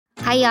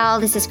Hi, y'all.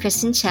 This is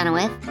Kristen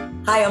Chenoweth.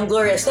 Hi, I'm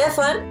Gloria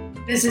Stefan.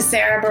 This is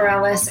Sarah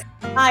Bareilles.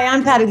 Hi,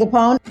 I'm Patti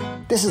LuPone.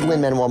 This is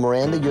Lin-Manuel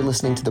Miranda. You're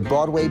listening to the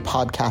Broadway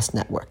Podcast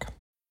Network.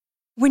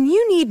 When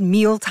you need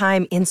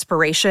mealtime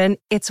inspiration,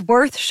 it's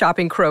worth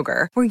shopping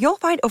Kroger, where you'll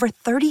find over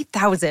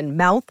 30,000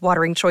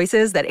 mouth-watering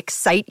choices that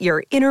excite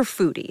your inner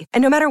foodie.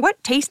 And no matter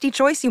what tasty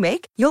choice you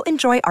make, you'll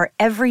enjoy our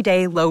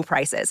everyday low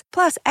prices,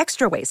 plus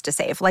extra ways to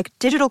save, like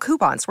digital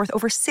coupons worth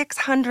over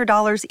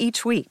 $600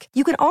 each week.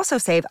 You can also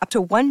save up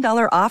to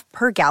 $1 off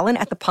per gallon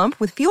at the pump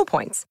with fuel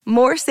points.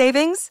 More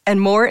savings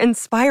and more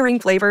inspiring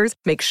flavors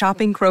make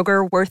shopping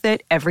Kroger worth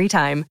it every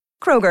time.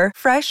 Kroger,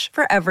 fresh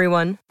for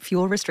everyone.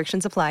 Fuel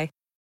restrictions apply.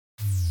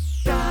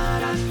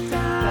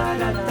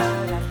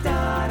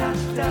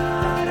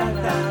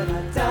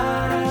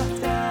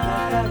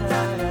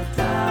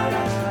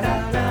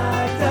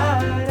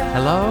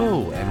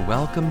 Hello, and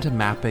welcome to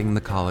Mapping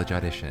the College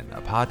Audition,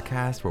 a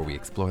podcast where we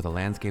explore the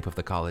landscape of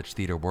the college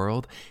theater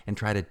world and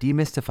try to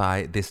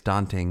demystify this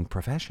daunting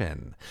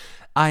profession.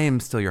 I am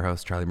still your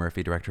host, Charlie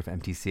Murphy, director of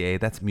MTCA,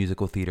 that's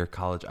Musical Theater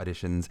College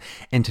Auditions,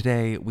 and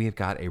today we have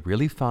got a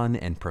really fun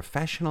and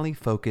professionally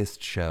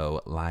focused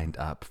show lined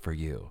up for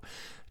you.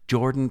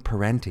 Jordan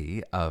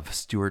Parenti of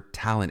Stewart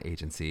Talent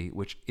Agency,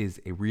 which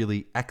is a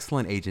really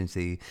excellent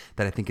agency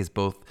that I think is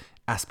both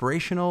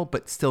aspirational,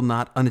 but still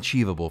not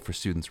unachievable for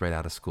students right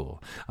out of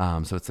school.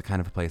 So it's the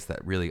kind of a place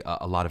that really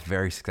a lot of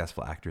very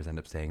successful actors end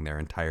up staying their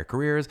entire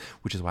careers,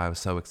 which is why I was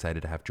so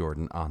excited to have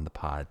Jordan on the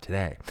pod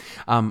today.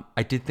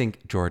 I did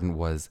think Jordan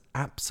was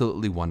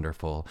absolutely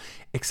wonderful,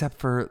 except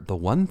for the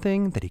one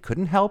thing that he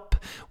couldn't help,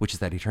 which is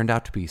that he turned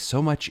out to be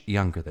so much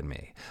younger than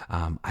me.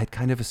 I'd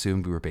kind of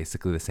assumed we were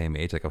basically the same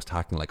age, like I was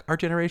talking like our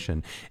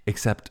generation,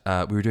 except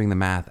we were doing the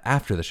math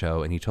after the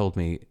show, and he told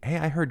me, hey,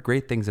 I heard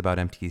great things about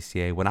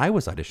MTCA when I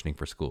was auditioning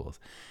for schools.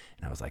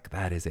 And I was like,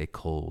 that is a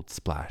cold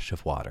splash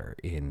of water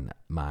in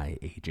my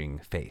aging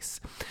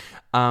face.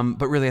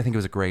 But really, I think it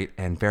was a great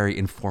and very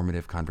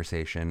informative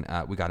conversation.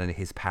 We got into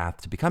his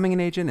path to becoming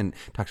an agent and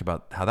talked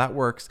about how that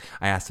works.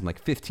 I asked him like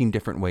 15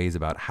 different ways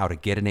about how to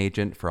get an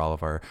agent for all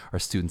of our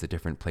students at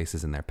different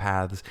places in their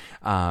paths.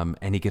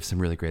 And he gives some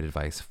really great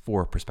advice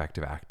for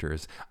prospective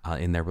actors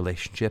in their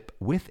relationship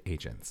with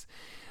agents.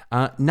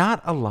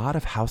 Not a lot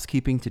of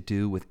housekeeping to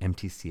do with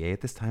MTCA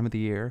at this time of the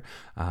year.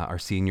 Our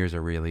seniors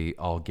are really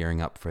all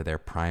gearing up for their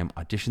prime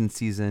audition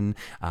season,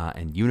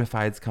 and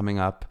Unified's coming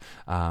up.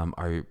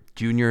 Our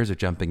juniors are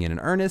jumping in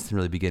earnest and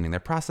really beginning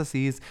their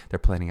processes. They're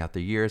planning out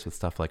their years with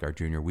stuff like our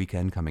junior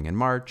weekend coming in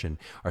March and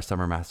our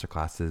summer master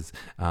classes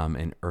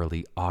in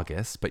early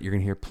August. But you're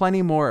going to hear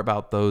plenty more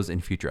about those in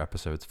future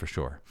episodes for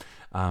sure.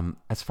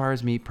 As far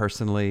as me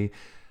personally,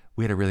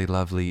 we had a really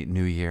lovely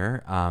new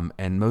year,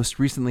 and most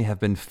recently have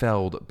been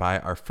felled by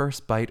our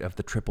first bite of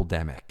the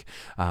triple-demic.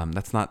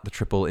 That's not the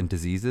triple in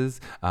diseases,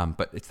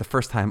 but it's the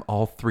first time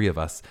all three of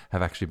us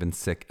have actually been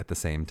sick at the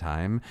same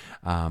time,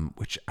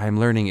 which I'm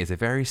learning is a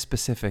very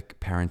specific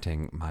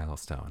parenting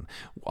milestone.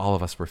 All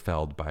of us were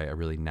felled by a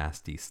really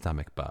nasty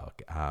stomach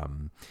bug.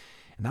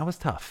 And that was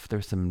tough.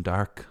 There's some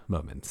dark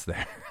moments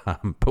there.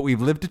 But we've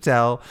lived to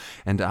tell,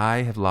 and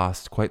I have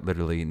lost quite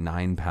literally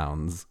 9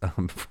 pounds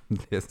from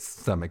this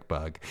stomach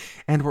bug,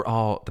 and we're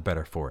all the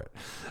better for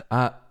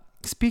it.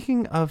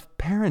 Speaking of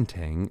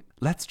parenting,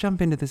 let's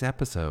jump into this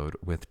episode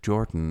with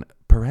Jordan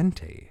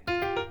Parenti.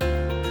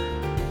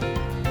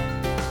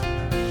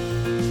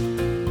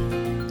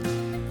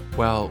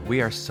 Well,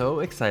 we are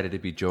so excited to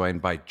be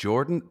joined by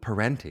Jordan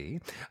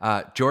Parenti.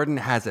 Jordan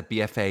has a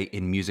BFA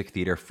in music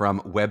theater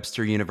from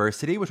Webster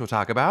University, which we'll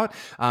talk about,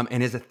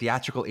 and is a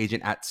theatrical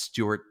agent at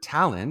Stewart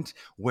Talent,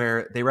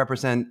 where they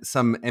represent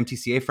some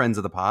MTCA friends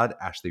of the pod,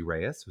 Ashley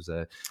Reyes, who's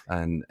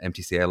an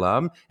MTCA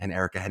alum, and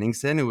Erica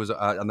Henningsen, who was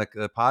on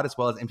the pod, as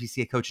well as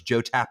MTCA coach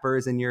Joe Tapper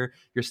is in your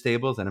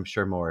stables, and I'm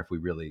sure more if we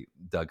really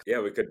dug.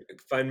 Yeah, we could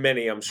find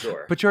many, I'm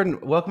sure. But Jordan,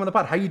 welcome on the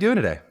pod. How are you doing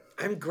today?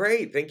 I'm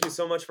great. Thank you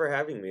so much for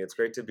having me. It's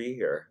great to be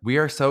here. We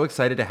are so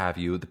excited to have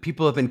you. The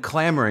people have been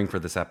clamoring for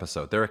this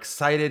episode. They're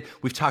excited.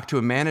 We've talked to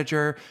a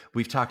manager,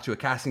 we've talked to a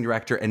casting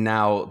director, and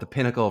now the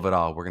pinnacle of it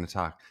all, we're going to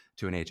talk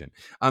to an agent.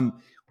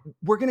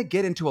 We're going to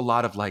get into a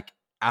lot of like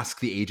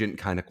ask the agent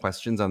kind of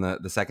questions on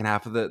the second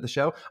half of the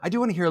show. I do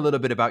want to hear a little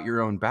bit about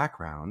your own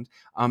background.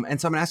 And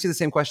so I'm going to ask you the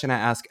same question I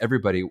ask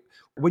everybody.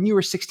 When you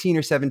were 16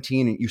 or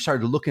 17 and you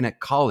started looking at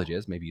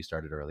colleges, maybe you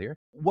started earlier,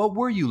 what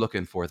were you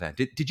looking for then?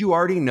 Did you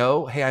already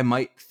know, hey, I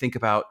might think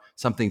about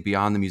something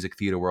beyond the music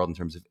theater world in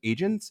terms of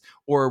agents?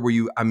 Or were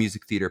you a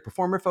music theater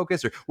performer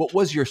focused? Or what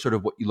was your sort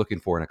of what you're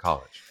looking for in a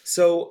college?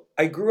 So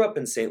I grew up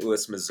in St.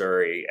 Louis,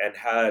 Missouri, and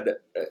had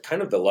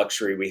kind of the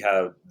luxury. We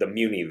have the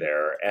Muni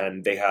there,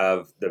 and they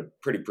have the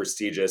pretty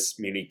prestigious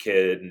Muni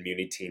Kid and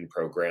Muni Teen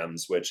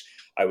programs, which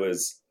I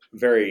was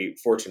very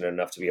fortunate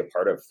enough to be a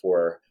part of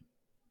for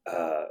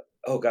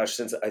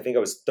since I think I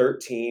was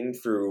 13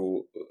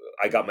 through,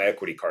 I got my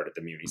equity card at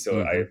the Muni.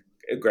 So I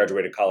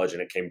graduated college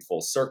and it came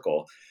full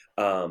circle.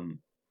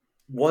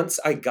 Once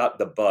I got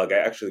the bug, I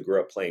actually grew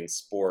up playing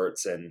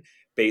sports and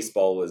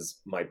baseball was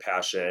my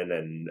passion.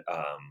 And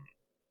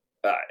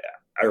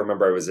I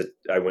remember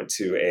I went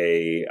to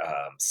a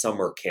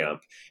summer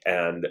camp,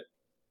 and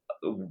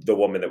the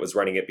woman that was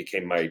running it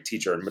became my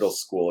teacher in middle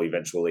school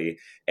eventually.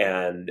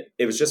 And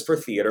it was just for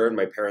theater. And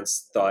my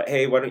parents thought,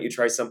 hey, why don't you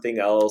try something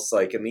else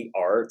like in the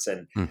arts?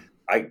 And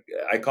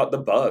I caught the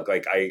bug.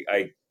 Like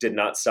I did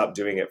not stop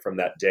doing it from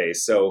that day.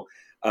 So,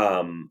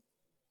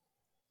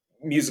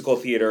 musical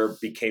theater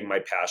became my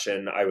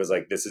passion. I was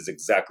like, this is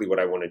exactly what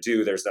I want to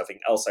do. There's nothing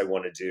else I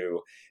want to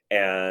do.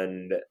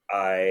 And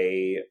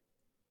I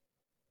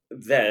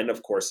then,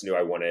 of course, knew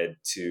I wanted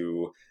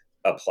to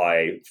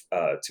apply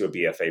to a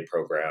BFA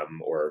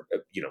program or,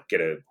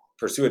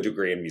 pursue a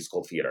degree in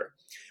musical theater.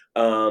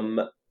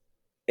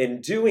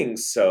 In doing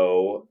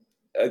so,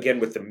 again,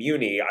 with the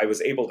Muni, I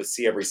was able to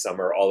see every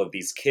summer all of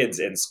these kids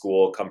in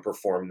school come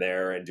perform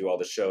there and do all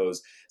the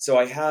shows. So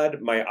I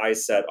had my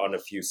eyes set on a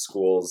few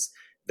schools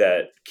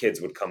that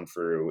kids would come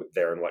through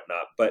there and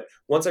whatnot. But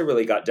once I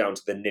really got down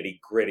to the nitty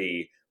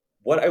gritty,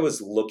 what I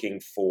was looking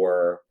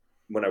for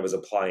when I was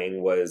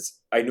applying was,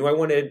 I knew I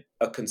wanted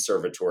a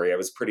conservatory. I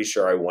was pretty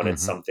sure I wanted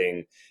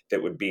something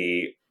that would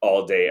be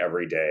all day,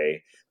 every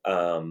day.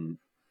 And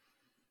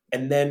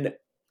then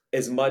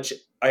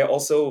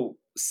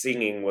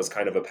singing was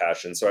kind of a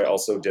passion. So I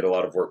also did a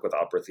lot of work with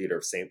Opera Theater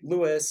of St.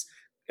 Louis,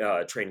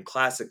 trained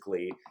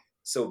classically.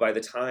 So by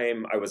the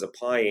time I was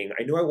applying,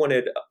 I knew I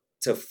wanted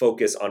to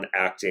focus on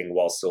acting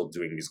while still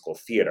doing musical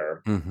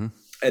theater.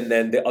 And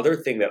then the other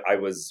thing that I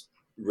was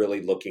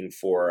really looking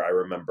for, I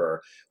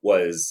remember,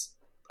 was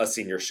a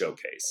senior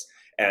showcase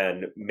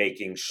and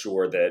making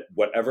sure that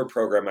whatever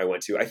program I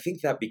went to, I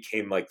think that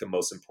became like the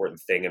most important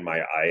thing in my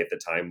eye at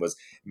the time, was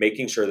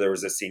making sure there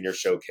was a senior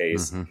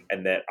showcase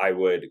and that I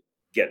would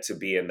get to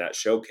be in that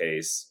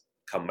showcase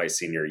come my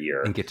senior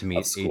year. And get to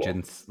meet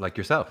agents like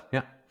yourself.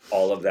 Yeah.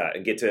 All of that.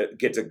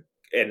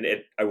 And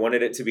I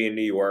wanted it to be in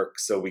New York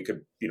so we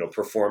could,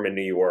 perform in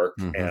New York.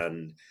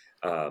 And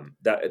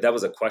that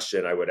was a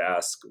question I would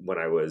ask when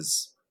I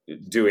was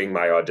doing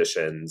my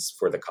auditions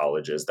for the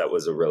colleges. That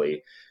was a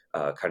really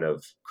kind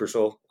of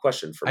crucial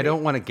question for me. I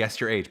don't want to guess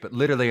your age, but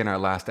literally in our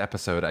last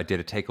episode, I did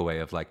a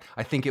takeaway of like,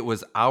 I think it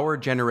was our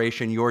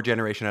generation, your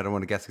generation, I don't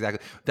want to guess exactly,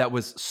 that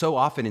was so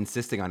often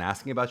insisting on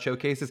asking about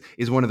showcases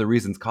is one of the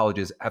reasons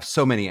colleges have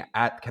so many,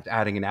 kept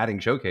adding and adding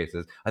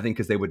showcases, I think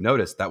because they would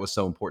notice that was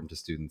so important to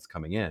students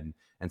coming in.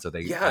 And so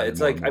they... Yeah,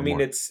 it's like,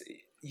 it's,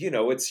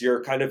 it's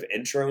your kind of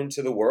intro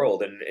into the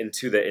world and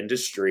into the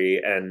industry.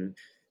 And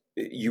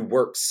you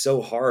work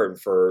so hard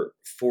for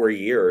 4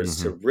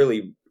 years to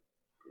really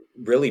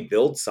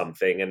build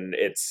something, and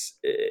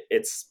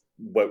it's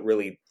what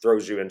really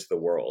throws you into the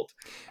world.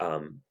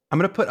 I'm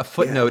going to put a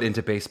footnote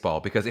into baseball,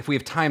 because if we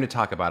have time to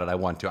talk about it, I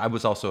want to. I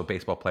was also a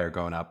baseball player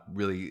growing up,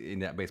 really in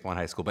that baseball in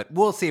high school, but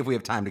we'll see if we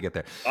have time to get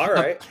there. All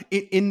right.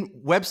 In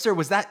Webster,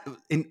 was that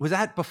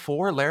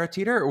before Lara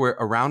Teeter or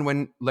around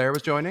when Lara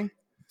was joining?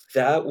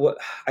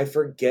 I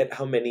forget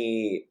how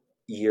many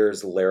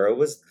years Lara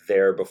was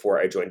there before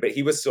I joined, but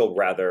he was still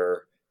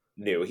rather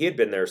new. He had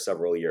been there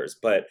several years,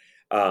 but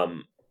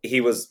he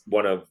was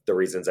one of the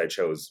reasons I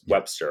chose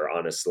Webster,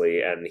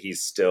 honestly, and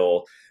he's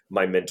still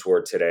my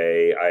mentor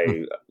today.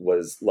 I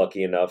was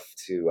lucky enough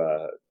to,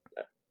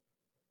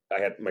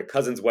 I had my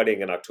cousin's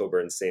wedding in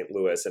October in St.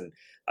 Louis, and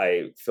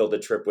I filled a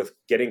trip with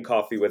getting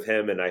coffee with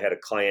him, and I had a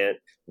client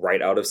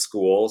right out of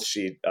school.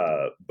 She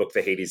booked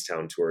the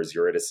Hadestown tours,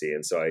 Eurydice,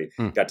 and so I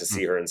got to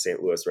see her in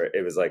St. Louis. Right?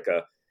 It was like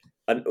a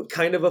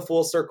kind of a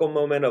full circle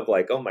moment of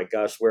like, oh my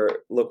gosh,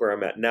 look where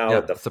I'm at now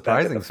at the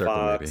surprising back at the circle,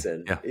 Fox,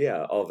 maybe.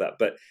 and all of that.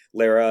 But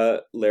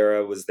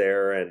Lara was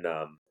there, and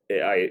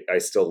I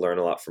still learn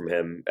a lot from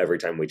him every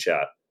time we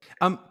chat.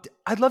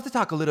 I'd love to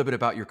talk a little bit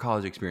about your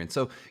college experience.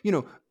 So,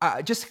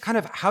 just kind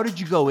of how did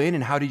you go in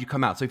and how did you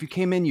come out? So if you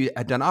came in, you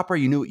had done opera,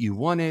 you knew what you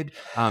wanted,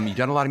 you'd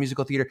done a lot of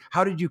musical theater.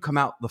 How did you come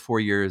out the 4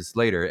 years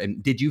later?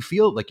 And did you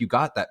feel like you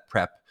got that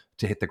prep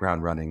to hit the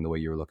ground running the way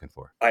you were looking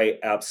for? I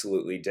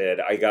absolutely did.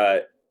 I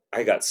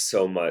got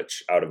so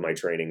much out of my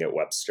training at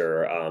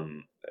Webster,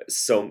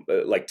 so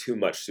like too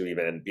much to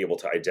even be able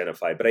to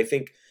identify. But I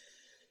think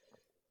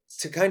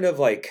to kind of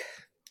like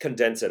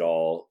condense it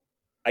all,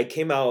 I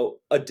came out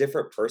a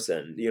different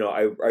person.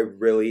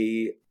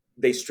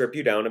 They strip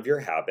you down of your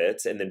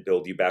habits and then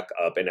build you back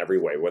up in every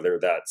way, whether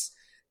that's,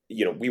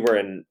 we were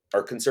in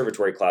our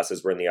conservatory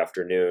classes were in the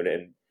afternoon,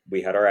 and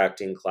we had our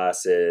acting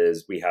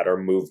classes, we had our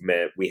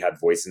movement, we had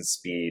voice and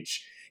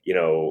speech,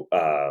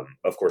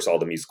 of course, all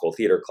the musical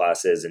theater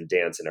classes and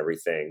dance and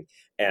everything.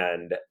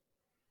 And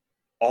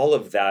all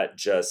of that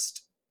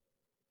just,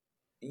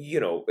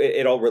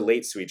 it all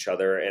relates to each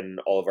other. And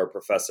all of our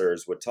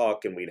professors would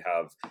talk, and we'd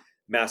have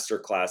master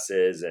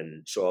classes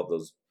and show all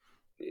those,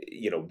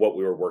 what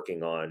we were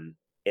working on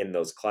in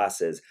those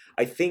classes.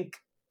 I think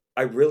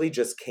I really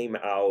just came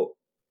out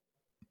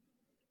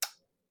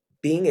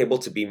being able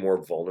to be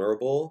more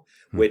vulnerable,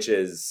 which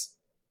is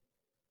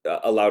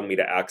allowed me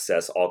to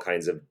access all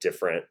kinds of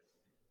different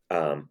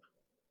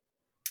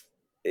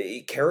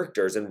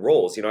characters and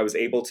roles. I was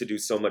able to do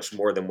so much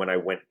more than when I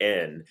went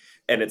in,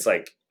 and it's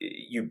like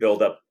you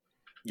build up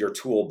your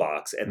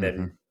toolbox, and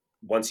then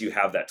once you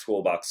have that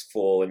toolbox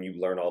full and you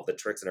learn all the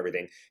tricks and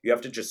everything, you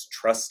have to just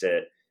trust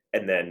it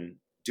and then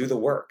do the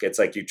work. It's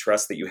like you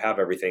trust that you have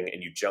everything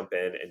and you jump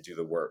in and do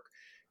the work.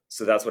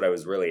 So that's what I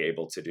was really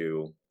able to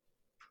do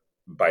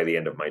by the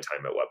end of my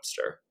time at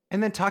Webster.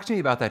 And then talk to me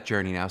about that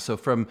journey now. So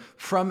from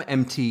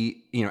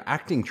MT,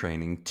 acting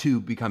training to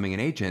becoming an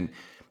agent,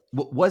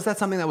 was that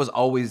something that was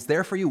always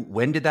there for you?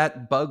 When did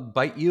that bug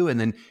bite you? And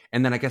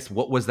then I guess,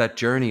 what was that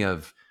journey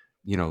of,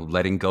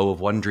 letting go of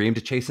one dream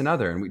to chase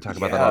another? And we talk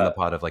about that on the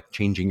pod of like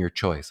changing your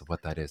choice of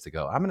what that is to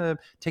go, I'm going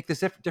to take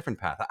this different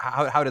path.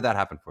 How did that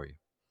happen for you?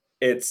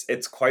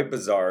 It's quite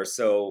bizarre.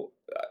 So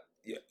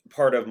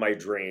part of my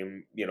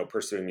dream,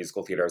 pursuing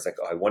musical theater, I was like,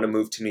 I want to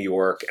move to New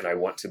York and I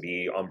want to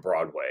be on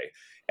Broadway.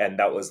 And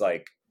that was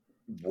like,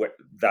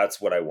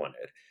 that's what I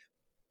wanted.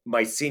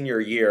 My senior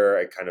year,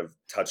 I kind of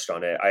touched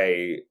on it.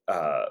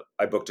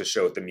 I booked a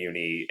show at the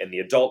Muni in the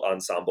adult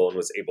ensemble and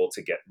was able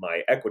to get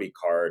my equity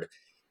card.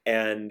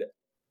 And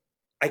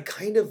I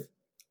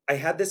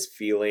had this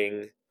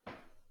feeling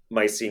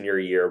my senior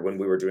year when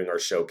we were doing our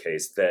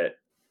showcase that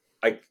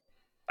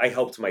I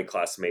helped my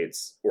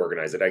classmates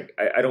organize it.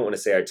 I don't want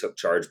to say I took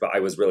charge, but I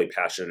was really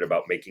passionate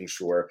about making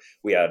sure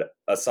we had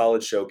a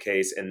solid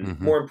showcase and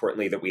more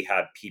importantly, that we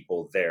had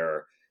people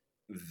there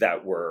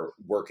that were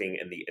working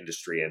in the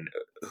industry and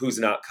who's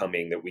not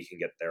coming, that we can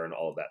get there and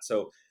all of that.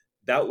 So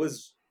that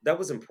was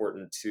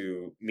important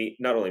to me,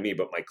 not only me,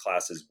 but my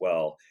class as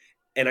well.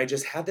 And I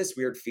just had this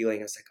weird feeling.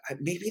 I was like,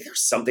 maybe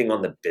there's something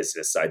on the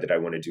business side that I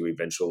want to do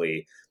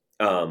eventually.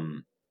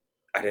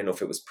 I didn't know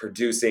if it was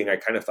producing. I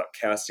kind of thought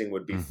casting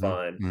would be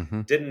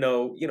fun. Didn't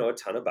know, a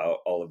ton about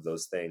all of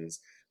those things.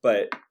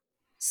 But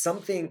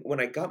when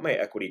I got my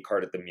equity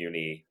card at the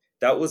Muni,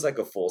 that was like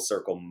a full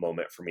circle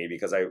moment for me,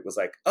 because I was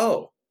like,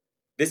 oh,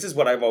 this is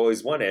what I've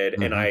always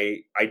wanted. And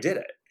I did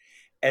it.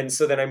 And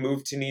so then I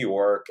moved to New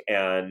York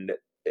and,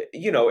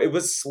 it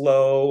was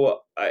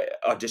slow.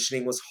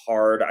 Auditioning was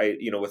hard.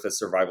 With a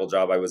survival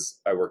job,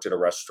 I worked at a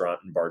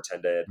restaurant and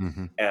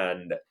bartended.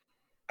 And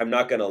I'm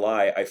not going to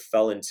lie, I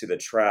fell into the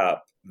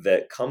trap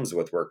that comes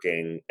with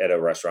working at a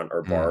restaurant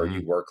or bar.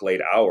 You work late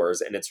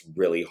hours and it's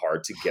really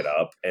hard to get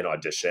up and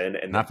audition.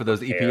 And not for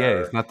those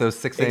EPAs, not those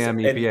 6 a.m.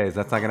 EPAs.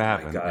 That's not going to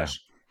happen. Oh my gosh.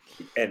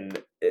 Yeah.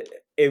 And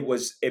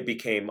it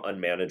became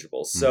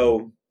unmanageable.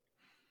 So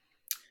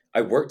I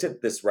worked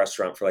at this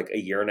restaurant for like a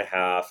year and a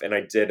half, and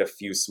I did a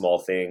few small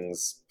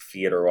things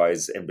theater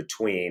wise in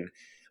between.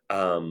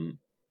 And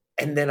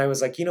then I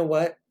was like, you know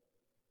what?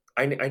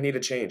 I need a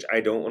change. I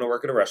don't want to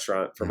work at a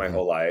restaurant for my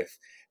whole life.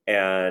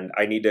 And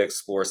I need to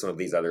explore some of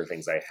these other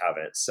things I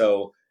haven't.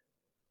 So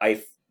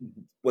I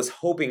was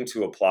hoping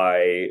to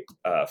apply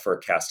for a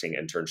casting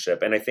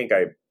internship. And I think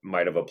I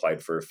might have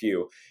applied for a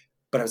few.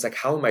 But I was like,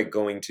 how am I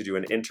going to do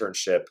an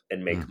internship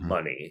and make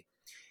money?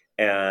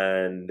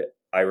 And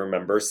I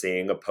remember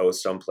seeing a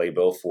post on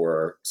Playbill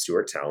for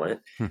Stewart Talent.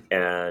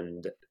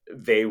 And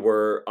they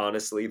were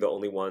honestly the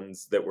only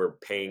ones that were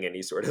paying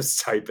any sort of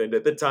stipend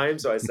at the time.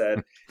 So I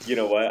said, you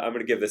know what, I'm going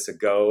to give this a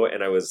go.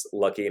 And I was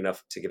lucky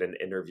enough to get an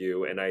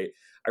interview. And I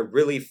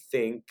really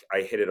think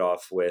I hit it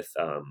off with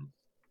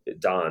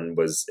Don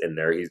was in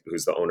there.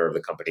 Who's the owner of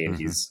the company, and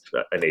he's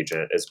an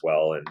agent as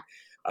well.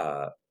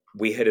 And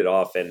we hit it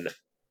off. And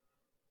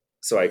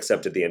so I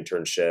accepted the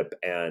internship,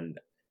 and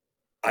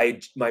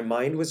my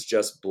mind was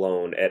just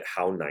blown at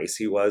how nice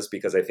he was,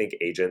 because I think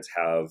agents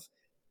have,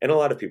 and a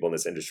lot of people in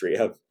this industry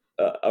have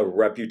a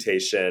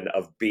reputation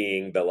of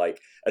being the like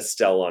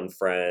Estelle on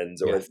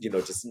Friends, or,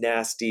 just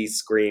nasty,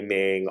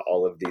 screaming,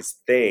 all of these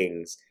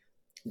things.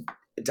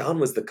 Don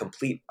was the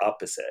complete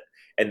opposite.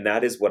 And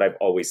that is what I've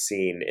always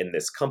seen in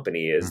this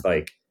company is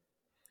like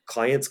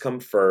clients come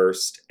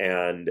first,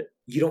 and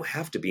you don't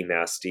have to be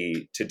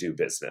nasty to do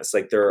business.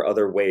 Like there are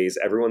other ways.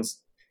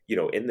 Everyone's,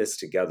 in this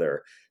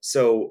together.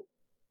 So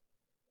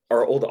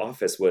our old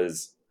office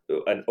was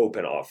an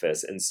open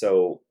office. And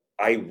so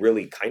I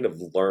really kind of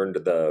learned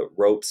the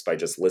ropes by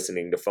just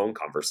listening to phone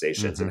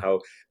conversations and how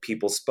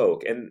people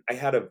spoke. And I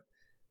had a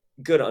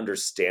good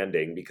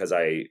understanding because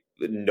I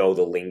know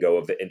the lingo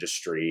of the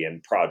industry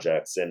and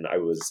projects. And I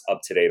was up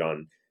to date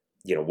on,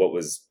 what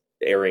was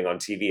airing on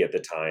TV at the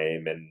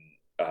time, and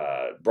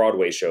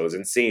Broadway shows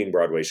and seeing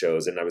Broadway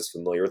shows. And I was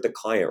familiar with the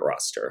client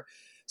roster.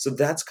 So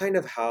that's kind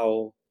of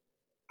how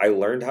I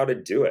learned how to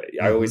do it.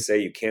 I always say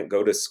you can't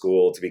go to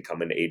school to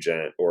become an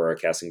agent or a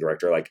casting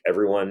director. Like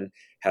everyone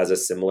has a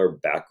similar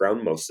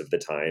background most of the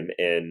time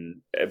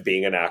in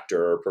being an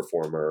actor or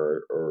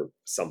performer or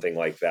something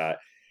like that.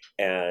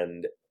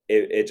 And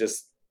it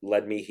just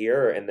led me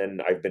here. And then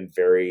I've been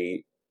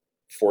very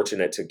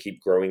fortunate to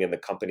keep growing in the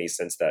company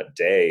since that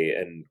day.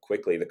 And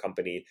quickly the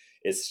company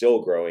is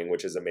still growing,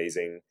 which is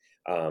amazing.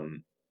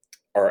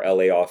 Our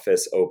LA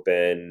office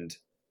opened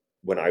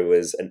when I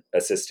was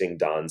assisting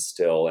Don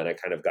still, and I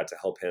kind of got to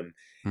help him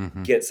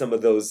get some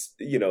of those,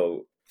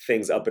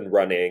 things up and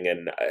running.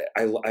 And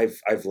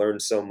I've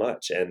learned so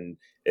much, and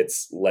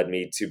it's led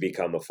me to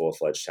become a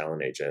full-fledged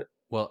talent agent.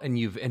 Well, and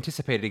you've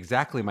anticipated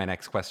exactly my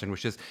next question,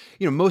 which is,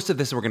 most of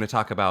this we're going to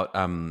talk about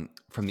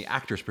from the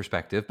actor's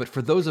perspective. But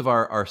for those of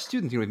our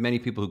students, we have many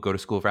people who go to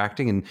school for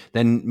acting and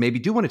then maybe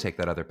do want to take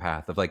that other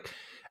path of like,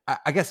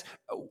 I guess,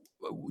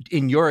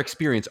 in your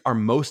experience, are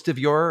most of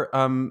your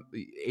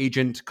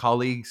agent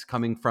colleagues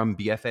coming from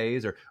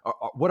BFAs, or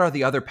what are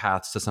the other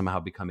paths to somehow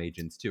become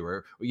agents too?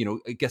 Or,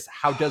 I guess,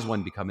 how does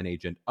one become an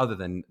agent other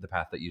than the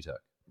path that you took?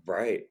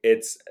 Right.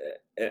 It's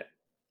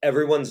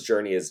everyone's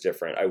journey is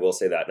different. I will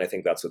say that. And I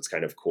think that's what's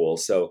kind of cool.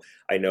 So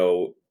I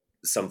know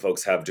some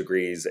folks have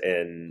degrees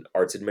in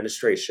arts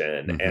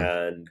administration,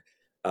 and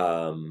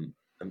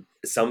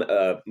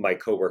my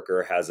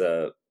coworker has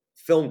a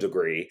film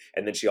degree,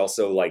 and then she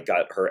also like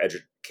got her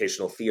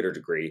educational theater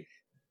degree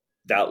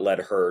that led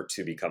her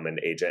to become an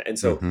agent. And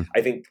so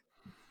I think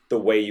the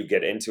way you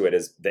get into it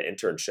is the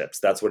internships.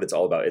 That's what it's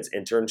all about. It's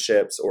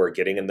internships or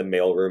getting in the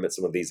mailroom at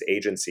some of these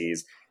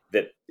agencies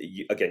that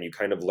you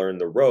kind of learn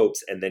the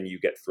ropes, and then you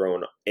get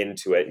thrown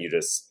into it and you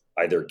just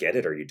either get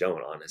it or you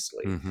don't,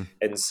 honestly.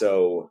 And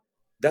so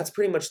that's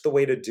pretty much the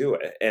way to do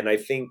it. And I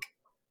think,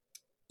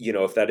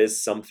 if that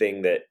is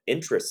something that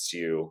interests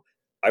you,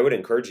 I would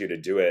encourage you to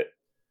do it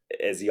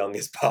as young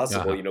as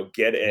possible,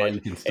 get in. Well, you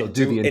can still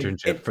do the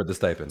internship for the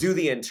stipend. Do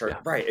the intern. Yeah.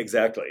 Right.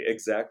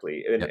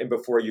 Exactly. And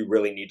before you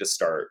really need to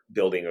start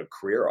building a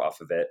career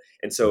off of it.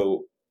 And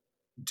so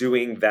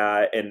doing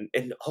that and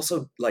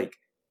also like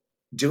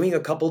doing a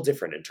couple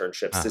different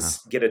internships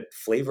to get a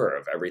flavor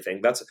of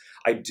everything. It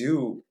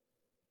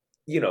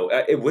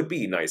would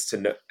be nice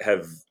to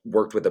have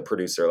worked with a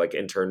producer, like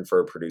intern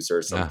for a producer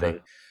or something,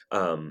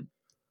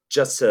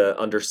 just to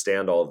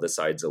understand all of the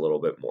sides a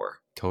little bit more.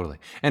 Totally.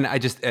 And I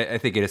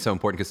think it is so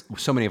important because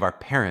so many of our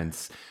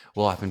parents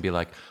will often be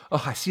like,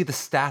 oh, I see the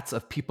stats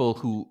of people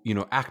who,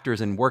 actors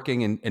and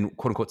working and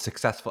quote unquote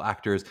successful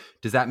actors.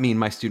 Does that mean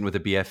my student with a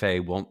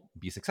BFA won't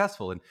be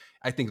successful? And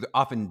I think they're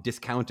often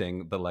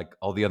discounting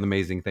all the other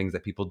amazing things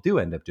that people do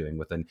end up doing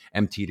with an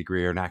MT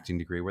degree or an acting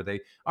degree where they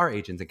are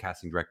agents and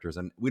casting directors.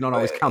 And we don't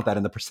always count that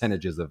in the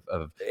percentages of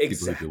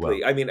exactly. people who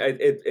do well. I mean,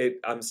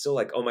 I'm still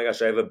like, oh my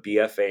gosh, I have a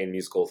BFA in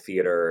musical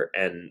theater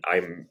and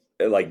I'm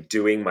like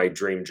doing my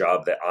dream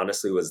job that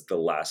honestly was the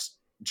last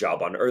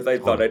job on earth I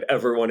thought I'd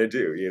ever want to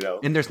do,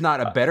 And there's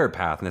not a better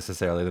path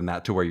necessarily than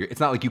that to where it's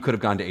not like you could have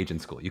gone to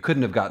agent school. You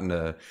couldn't have gotten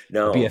a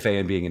BFA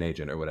and being an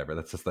agent or whatever.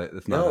 That's just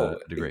it's not a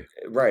degree.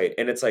 Right.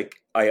 And it's like,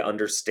 I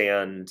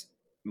understand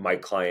my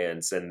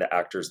clients and the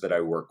actors that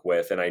I work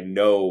with, and I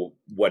know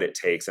what it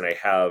takes. And I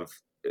have,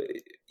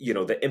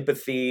 the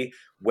empathy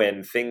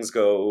when things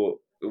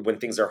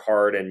are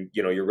hard and,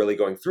 you're really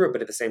going through it.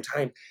 But at the same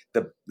time,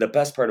 the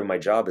best part of my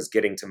job is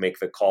getting to make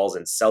the calls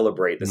and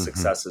celebrate the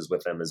successes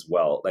with them as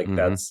well. Like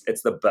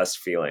it's the best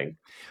feeling.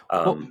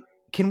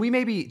 Can we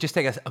maybe just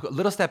take a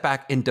little step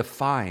back and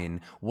define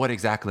what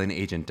exactly an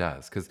agent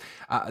does? Because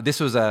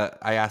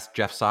I asked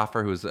Jeff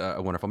Soffer, who's a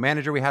wonderful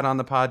manager we had on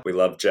the pod. We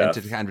love Jeff.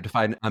 To kind of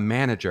define a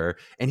manager,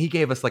 and he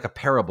gave us like a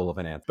parable of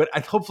an answer. But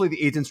hopefully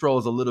the agent's role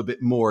is a little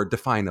bit more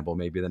definable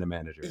maybe than a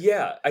manager.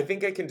 Yeah, I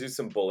think I can do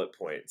some bullet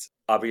points.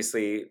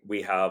 Obviously,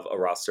 we have a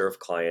roster of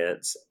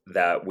clients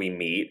that we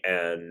meet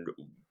and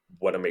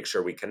want to make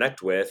sure we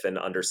connect with and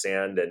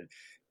understand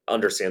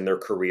their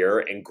career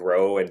and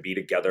grow and be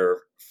together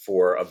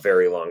for a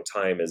very long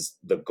time is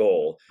the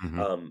goal.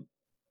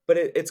 But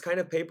it's kind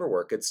of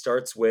paperwork. It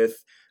starts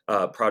with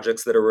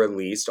projects that are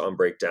released on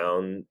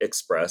Breakdown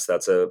Express.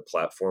 That's a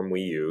platform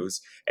we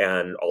use.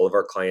 And all of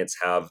our clients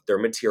have their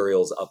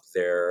materials up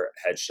there,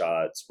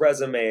 headshots,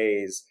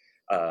 resumes,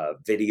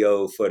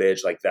 video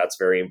footage. Like that's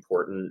very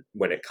important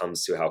when it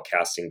comes to how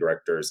casting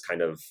directors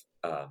kind of,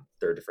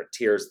 there are different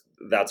tiers.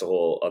 That's a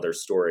whole other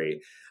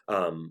story.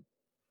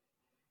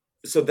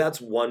 So that's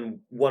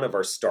one of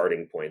our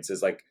starting points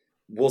is like,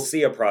 we'll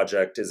see a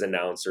project is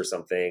announced or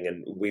something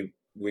and we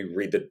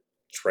read the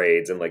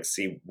trades and like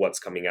see what's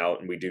coming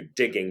out and we do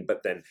digging,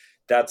 but then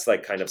that's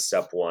like kind of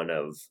step one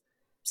of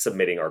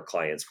submitting our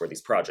clients for these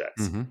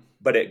projects.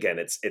 But again,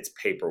 it's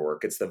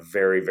paperwork. It's the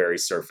very, very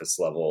surface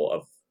level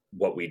of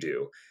what we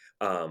do.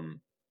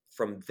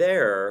 From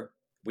there,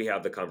 we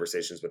have the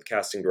conversations with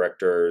casting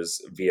directors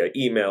via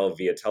email,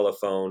 via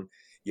telephone.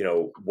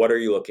 What are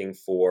you looking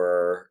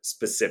for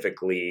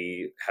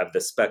specifically? Have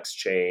the specs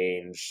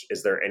change?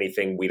 Is there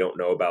anything we don't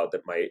know about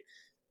that might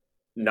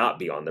not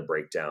be on the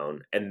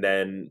breakdown? And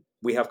then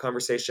we have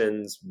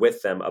conversations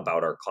with them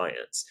about our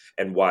clients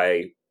and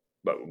why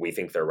we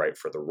think they're right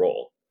for the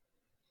role.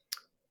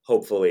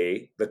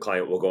 Hopefully the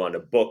client will go on to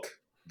book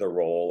the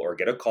role or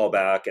get a call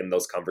back, and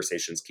those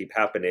conversations keep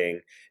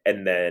happening.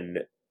 And then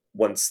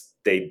once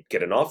they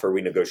get an offer,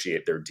 we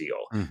negotiate their deal.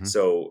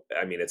 So,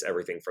 I mean, it's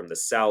everything from the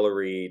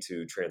salary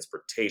to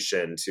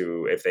transportation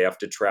to if they have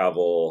to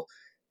travel,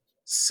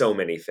 so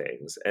many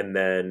things. And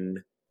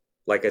then,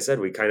 like I said,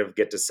 we kind of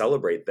get to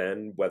celebrate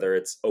then, whether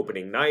it's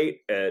opening night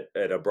at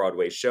a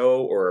Broadway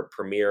show or a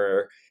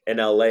premiere in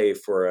LA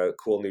for a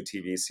cool new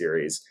TV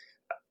series.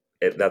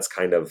 That's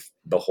kind of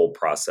the whole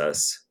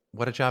process.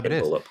 What a job it in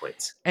is. bullet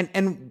points. And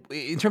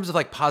in terms of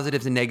like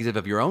positives and negatives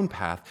of your own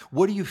path,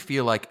 what do you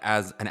feel like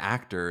as an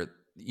actor,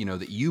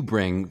 that you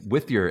bring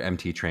with your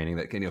MT training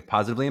that can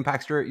positively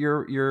impacts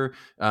your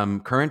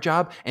current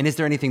job? And is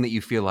there anything that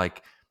you feel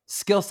like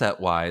skill set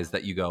wise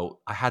that you go,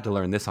 I had to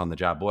learn this on the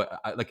job? Boy,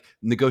 like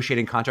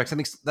negotiating contracts. I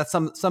think that's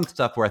some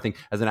stuff where I think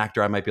as an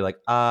actor I might be like,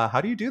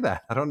 how do you do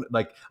that? I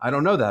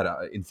don't know that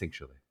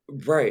instinctually.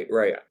 Right.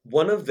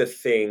 One of the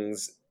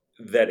things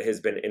that has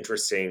been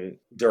interesting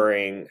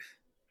during,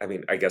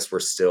 I guess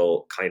we're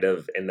still kind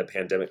of in the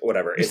pandemic,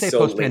 whatever. It's still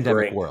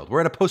post-pandemic world.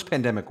 We're in a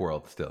post-pandemic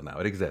world still now.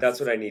 It exists. That's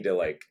what I need to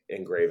like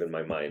engrave in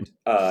my mind.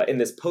 In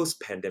this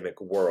post-pandemic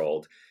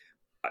world,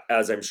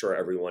 as I'm sure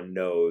everyone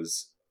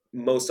knows,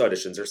 most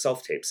auditions are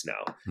self-tapes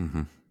now.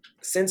 Mm-hmm.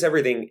 Since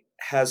everything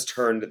has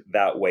turned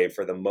that way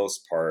for the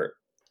most part,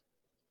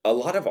 a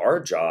lot of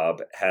our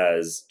job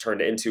has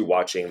turned into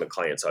watching the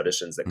clients'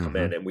 auditions that come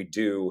in. And we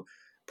do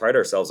pride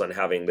ourselves on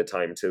having the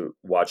time to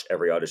watch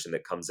every audition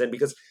that comes in,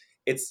 because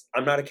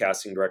I'm not a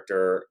casting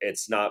director.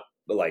 It's not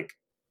like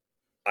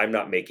I'm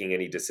not making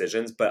any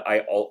decisions, but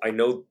I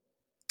know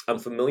I'm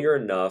familiar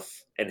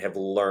enough and have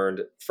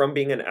learned from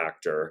being an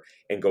actor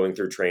and going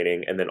through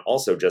training. And then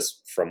also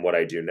just from what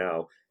I do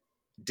now,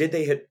 did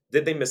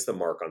they miss the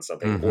mark on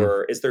something?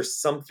 Or is there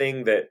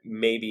something that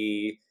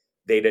maybe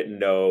they didn't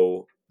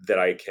know that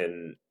I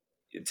can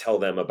tell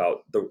them about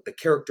the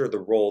character, the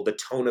role, the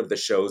tone of the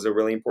show is a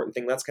really important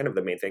thing. That's kind of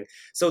the main thing.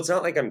 So it's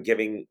not like I'm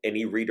giving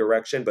any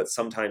redirection, but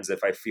sometimes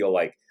if I feel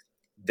like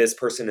this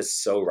person is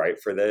so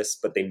right for this,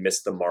 but they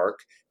missed the mark,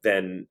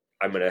 then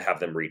I'm going to have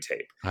them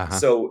retape.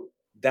 So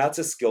that's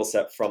a skill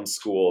set from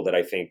school that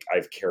I think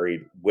I've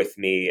carried with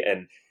me.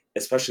 And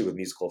especially with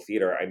musical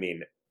theater,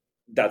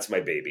 that's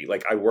my baby.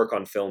 Like I work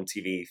on film,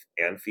 TV,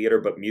 and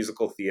theater, but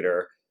musical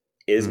theater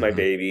is my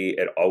baby.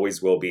 It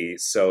always will be.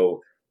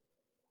 So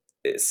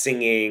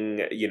singing,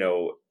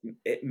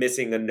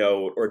 missing a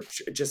note, or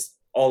just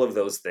all of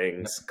those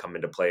things come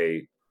into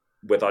play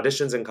with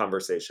auditions and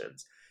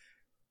conversations.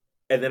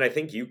 And then I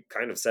think you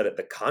kind of said it,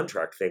 the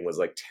contract thing was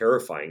like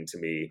terrifying to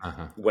me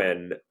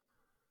when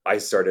I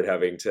started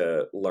having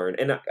to learn.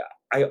 And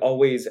I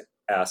always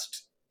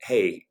asked,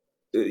 hey,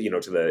 to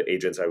the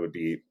agents I would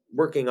be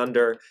working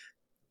under,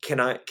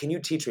 can you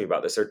teach me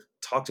about this or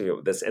talk to me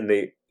about this? And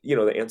they,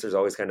 the answer is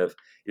always kind of,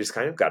 you just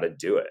kind of got to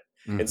do it.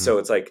 And so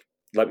it's like,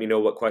 let me know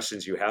what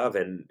questions you have,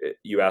 and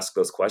you ask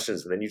those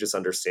questions, and then you just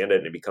understand it,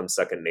 and it becomes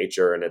second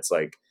nature. And it's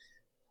like,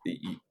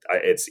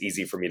 it's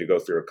easy for me to go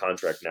through a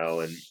contract now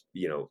and,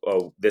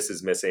 oh, this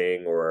is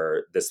missing,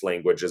 or this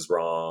language is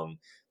wrong,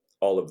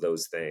 all of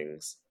those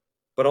things.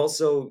 But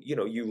also,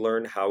 you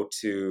learn how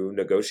to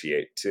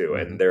negotiate too.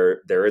 And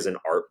there is an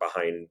art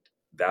behind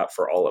that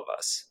for all of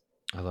us.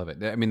 I love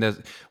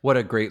it. What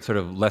a great sort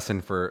of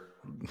lesson for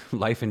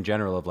life in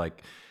general of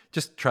like,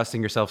 just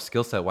trusting yourself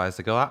skill set wise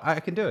to go, I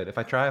can do it. If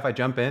I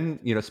jump in,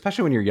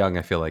 especially when you're young,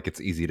 I feel like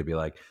it's easy to be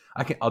like,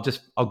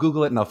 I'll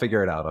Google it and I'll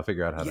figure it out. I'll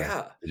figure out how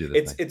to do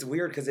this. It's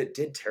weird because it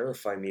did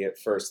terrify me at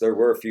first. There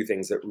were a few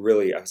things that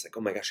really, I was like,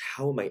 oh my gosh,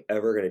 how am I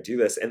ever going to do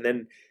this? And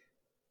then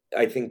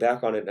I think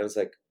back on it and I was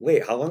like,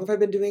 wait, how long have I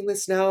been doing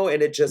this now?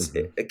 And it just,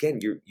 again,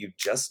 you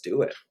just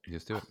do it. You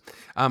just do it.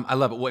 I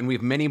love it. And we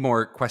have many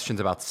more questions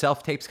about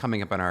self-tapes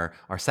coming up in our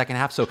second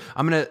half. So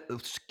I'm going to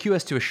cue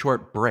us to a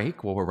short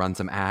break where we'll run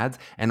some ads.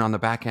 And on the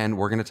back end,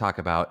 we're going to talk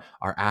about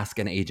our Ask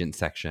an Agent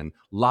section.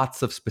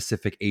 Lots of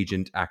specific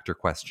agent actor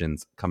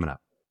questions coming up.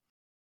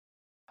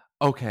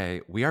 Okay,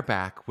 we are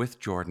back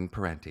with Jordan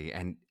Parenti,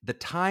 and the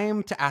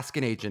time to ask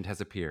an agent has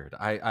appeared.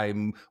 I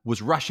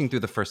was rushing through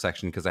the first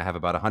section because I have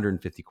about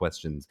 150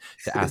 questions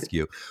to ask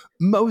you,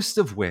 most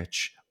of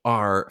which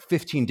are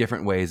 15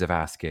 different ways of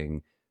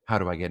asking, how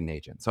do I get an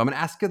agent? So I'm going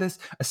to ask you this,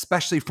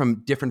 especially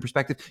from different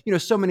perspectives.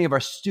 So many of our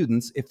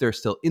students, if they're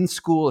still in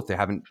school, if they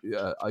haven't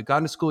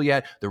gone to school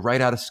yet, they're right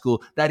out of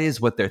school, that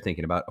is what they're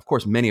thinking about. Of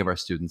course, many of our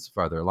students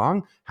farther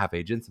along have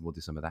agents, and we'll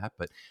do some of that.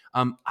 But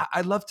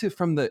I'd love to,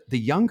 from the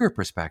younger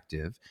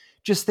perspective,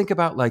 just think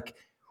about like,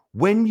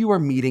 when you are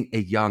meeting a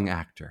young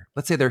actor,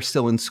 let's say they're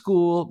still in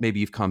school, maybe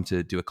you've come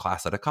to do a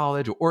class out of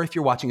college, or if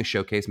you're watching a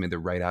showcase, maybe they're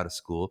right out of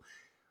school.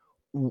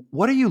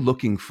 What are you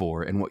looking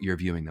for in what you're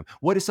viewing them?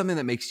 What is something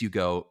that makes you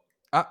go,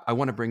 I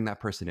want to bring that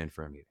person in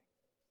for a meeting?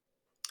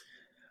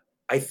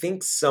 I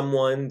think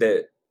someone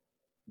that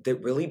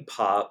really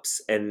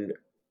pops and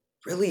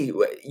really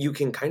you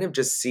can kind of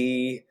just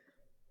see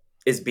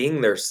is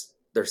being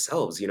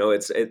themselves.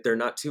 They're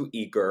not too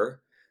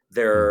eager.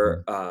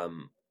 They're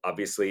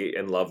obviously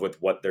in love with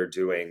what they're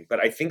doing. But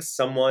I think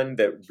someone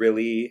that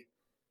really,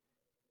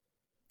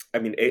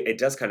 it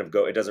does kind of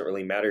go, it doesn't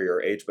really matter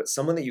your age, but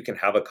someone that you can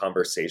have a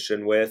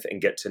conversation with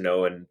and get to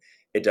know, and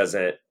it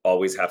doesn't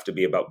always have to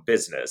be about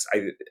business.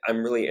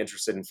 I'm really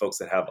interested in folks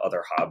that have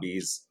other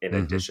hobbies in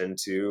addition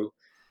to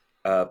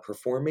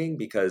performing,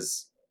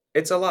 because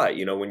it's a lot,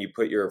 when you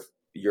put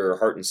your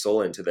heart and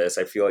soul into this,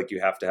 I feel like you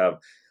have to have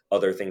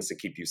other things to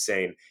keep you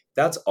sane.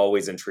 That's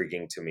always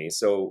intriguing to me.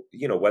 So,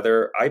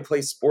 whether I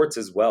play sports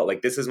as well,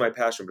 like this is my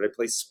passion, but I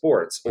play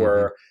sports,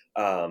 or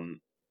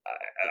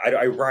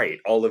I write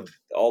all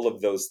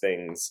of those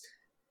things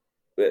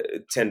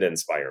tend to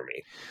inspire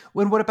me.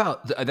 When what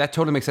about that?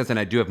 Totally makes sense, and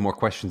I do have more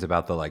questions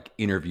about the like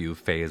interview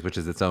phase, which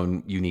is its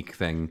own unique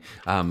thing.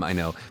 I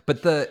know,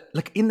 but the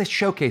like in the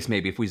showcase,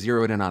 maybe if we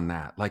zero it in on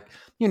that, like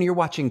you're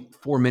watching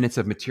 4 minutes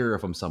of material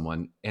from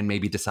someone and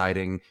maybe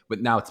deciding,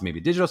 but now it's maybe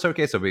a digital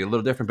showcase, so it'll be a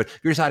little different. But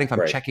you're deciding if I'm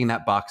Right. checking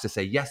that box to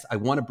say yes, I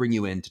want to bring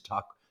you in to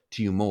talk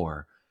to you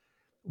more.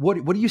 What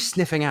are you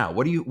sniffing out?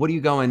 What are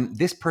you going,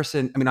 this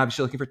person, I mean,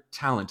 obviously looking for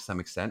talent to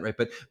some extent, right?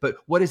 But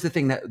what is the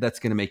thing that's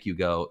going to make you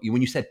go,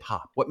 when you said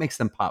pop, what makes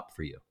them pop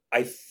for you?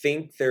 I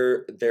think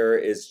there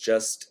is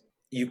just,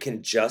 you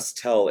can just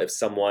tell if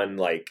someone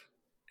like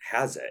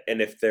has it.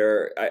 And if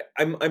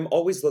I'm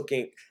always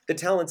looking, the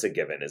talent's a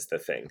given is the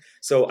thing.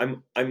 So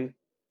I'm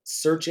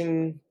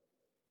searching,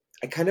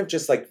 I kind of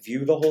just like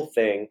view the whole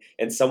thing,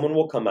 and someone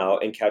will come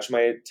out and catch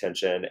my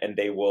attention, and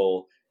they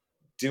will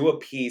do a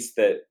piece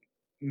that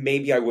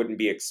maybe I wouldn't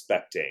be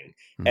expecting.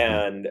 Mhm.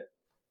 And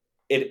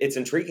it's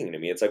intriguing to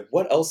me. It's like,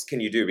 what else can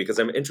you do? Because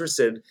I'm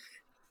interested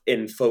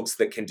in folks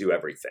that can do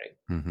everything,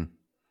 Mhm.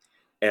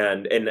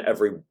 and in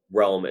every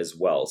realm as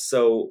well.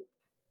 So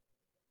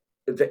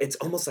it's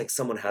almost like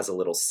someone has a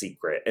little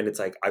secret, and it's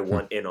like, I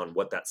want in on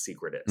what that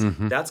secret is.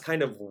 Mhm. That's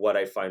kind of what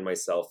I find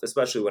myself,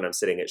 especially when I'm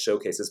sitting at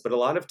showcases, but a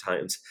lot of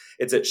times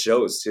it's at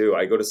shows too.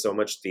 I go to so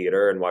much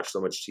theater and watch so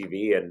much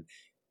TV, and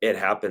it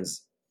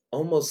happens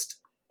almost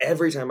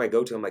every time I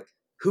go to, I'm like,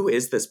 who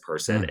is this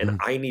person? And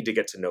I need to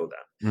get to know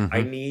them. Mhm. I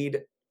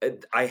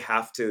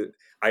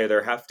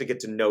either have to get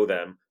to know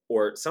them,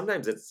 or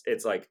sometimes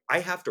it's like, I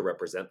have to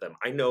represent them.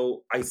 I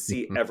know I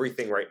see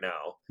everything right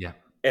now. Yeah.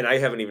 And I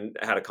haven't even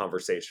had a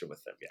conversation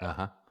with them yet.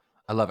 Uh-huh.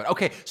 I love it.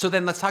 Okay, so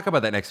then let's talk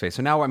about that next phase.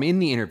 So now I'm in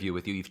the interview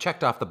with you. You've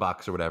checked off the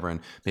box or whatever, and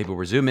maybe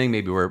we're Zooming,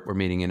 maybe we're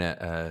meeting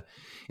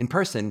in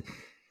person.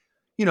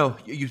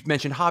 You've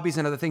mentioned hobbies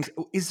and other things.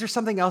 Is there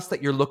something else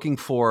that you're looking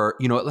for?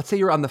 Let's say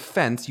you're on the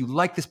fence. You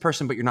like this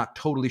person, but you're not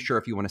totally sure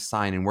if you want to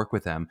sign and work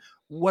with them.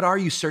 What are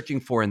you searching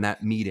for in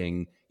that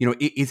meeting?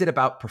 Is it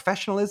about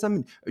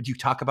professionalism? Do you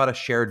talk about a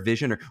shared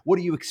vision, or what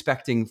are you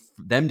expecting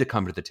them to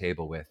come to the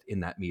table with in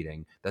that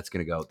meeting that's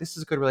going to go, this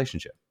is a good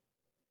relationship?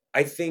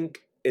 I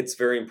think it's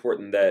very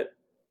important that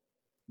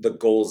the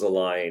goals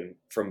align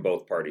from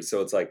both parties.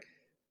 So it's like,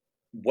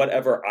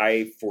 whatever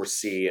I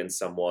foresee in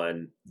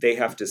someone, they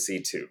have to see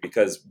too,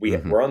 because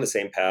we're on the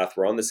same path,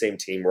 we're on the same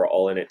team, we're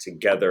all in it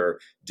together,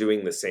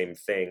 doing the same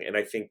thing. And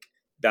I think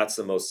that's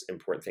the most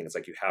important thing. It's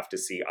like, you have to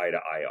see eye to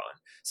eye on.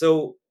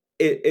 So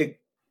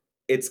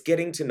it's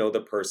getting to know the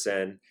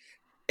person.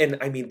 And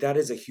I mean, that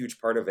is a huge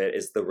part of it,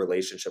 is the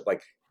relationship.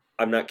 Like,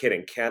 I'm not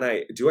kidding.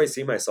 Do I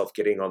see myself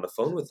getting on the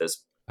phone with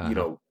this,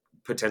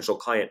 potential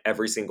client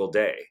every single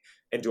day?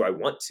 And do I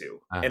want to?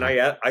 And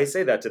I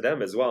say that to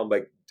them as well. I'm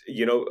like,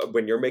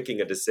 when you're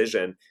making a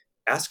decision,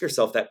 ask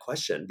yourself that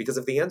question, because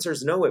if the answer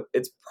is no,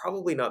 it's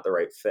probably not the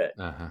right fit.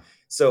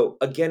 So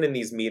again, in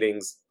these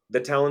meetings,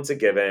 the talent's a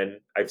given.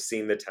 I've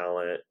seen the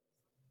talent.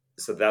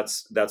 So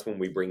that's when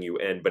we bring you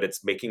in, but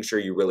it's making sure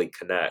you really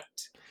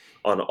connect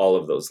on all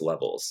of those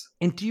levels.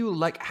 And do you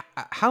like,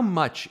 how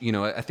much,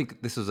 I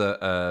think this was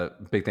a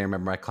big thing. I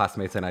remember my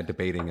classmates and I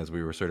debating as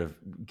we were sort of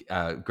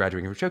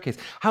graduating from Showcase.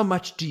 How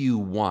much do you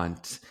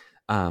want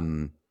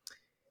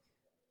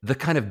the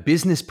kind of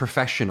business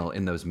professional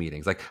in those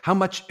meetings? Like, how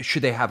much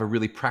should they have a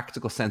really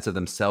practical sense of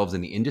themselves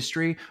in the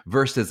industry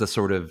versus a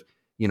sort of,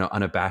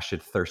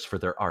 unabashed thirst for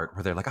their art,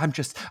 where they're like, I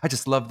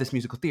just love this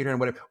musical theater and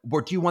whatever?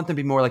 Or do you want them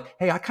to be more like,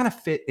 hey, I kind of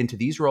fit into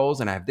these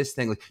roles and I have this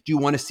thing? Like, do you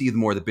want to see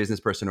more of the business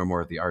person or more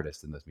of the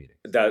artist in those meetings?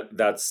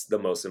 That's the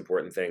most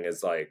important thing,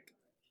 is like,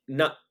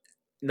 not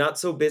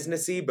so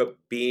businessy, but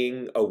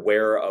being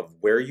aware of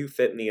where you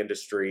fit in the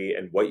industry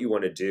and what you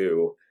want to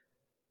do.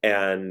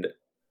 And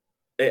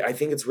I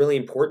think it's really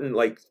important.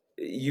 Like,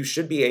 you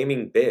should be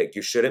aiming big.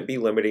 You shouldn't be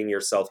limiting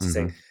yourself to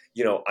saying,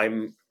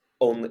 I'm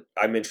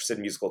interested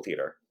in musical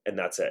theater and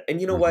that's it.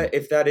 And what,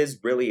 if that is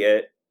really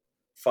it,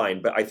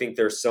 fine. But I think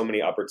there's so many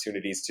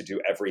opportunities to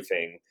do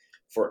everything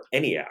for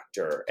any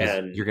actor.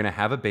 And you're going to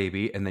have a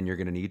baby, and then you're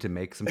going to need to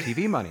make some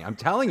TV money. I'm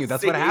telling you,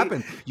 that's what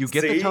happens. You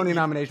get the Tony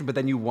nomination, but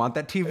then you want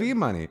that TV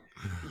money.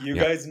 You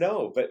guys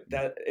know, but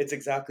it's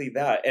exactly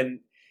that. And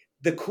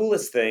the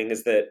coolest thing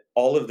is that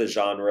all of the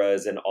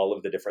genres and all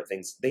of the different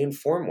things, they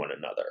inform one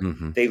another.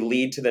 They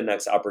lead to the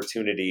next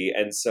opportunity.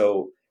 And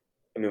so,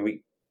 I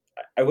mean,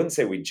 I wouldn't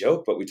say we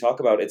joke, but we talk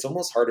about, it's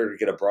almost harder to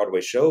get a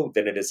Broadway show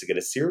than it is to get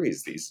a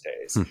series these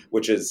days,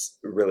 which is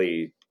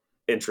really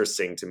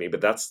interesting to me. But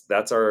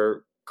that's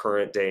our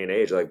current day and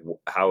age, like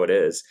how it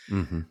is.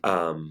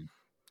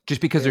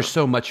 Just because there's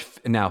so much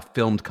now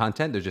filmed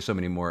content, there's just so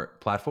many more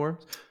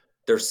platforms.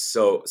 There's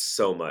so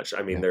much.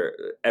 I mean, they're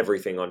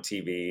everything on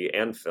TV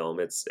and film.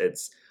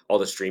 It's all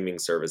the streaming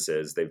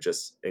services. They've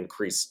just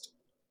increased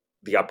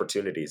the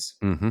opportunities.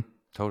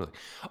 Totally.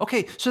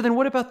 Okay, so then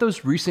what about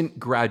those recent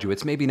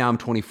graduates? Maybe now I'm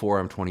 24,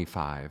 I'm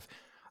 25.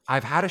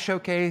 I've had a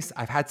showcase.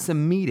 I've had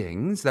some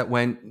meetings that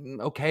went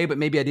okay, but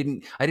maybe I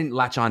didn't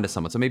latch on to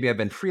someone. So maybe I've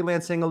been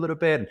freelancing a little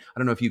bit. I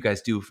don't know if you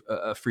guys do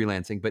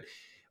freelancing, but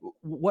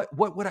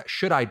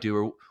should I do,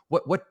 or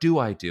what do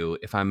I do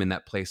if I'm in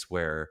that place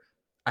where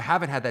I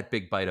haven't had that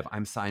big bite of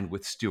I'm signed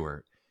with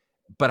Stewart,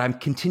 but I'm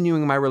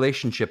continuing my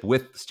relationship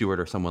with Stewart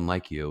or someone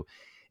like you?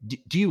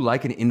 Do you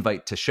like an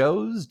invite to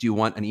shows? Do you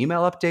want an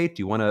email update?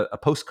 Do you want a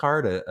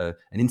postcard, an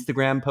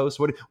Instagram post?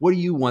 What do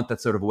you want,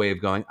 that sort of way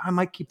of going, I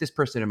might keep this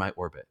person in my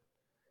orbit?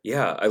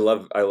 Yeah, I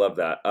love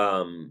that.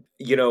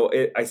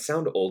 I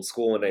sound old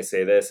school when I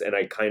say this, and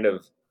I kind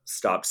of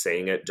stopped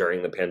saying it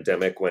during the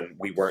pandemic when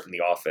we weren't in the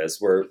office.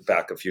 We're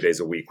back a few days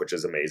a week, which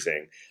is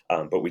amazing.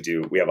 But we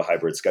have a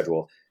hybrid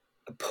schedule.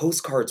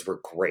 Postcards were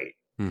great.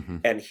 Mm-hmm.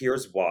 And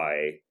here's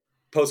why.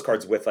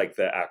 Postcards with like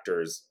the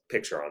actor's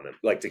picture on them,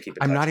 like to keep in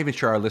touch. I'm not even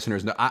sure our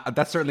listeners know.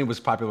 That certainly was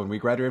popular when we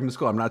graduated from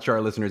school. I'm not sure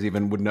our listeners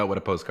even would know what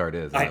a postcard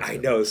is. I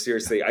know,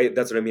 seriously.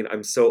 That's what I mean.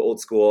 I'm so old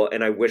school,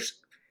 and I wish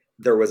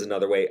there was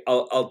another way.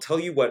 I'll tell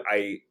you what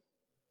I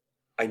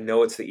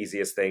know it's the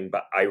easiest thing,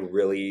 but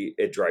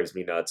it drives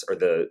me nuts are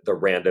the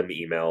random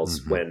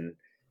emails when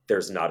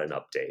there's not an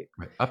update.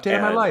 Right. Update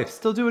on my life.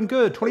 Still doing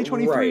good.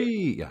 2023.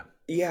 Right. Yeah.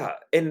 Yeah.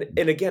 And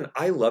again,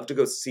 I love to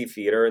go see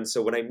theater. And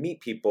so when I meet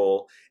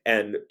people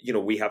and,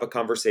 we have a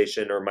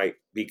conversation or might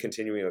be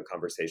continuing a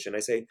conversation, I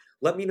say,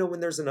 let me know when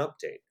there's an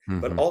update.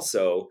 But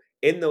also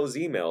in those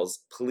emails,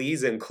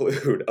 please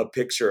include a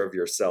picture of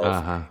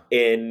yourself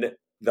in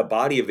the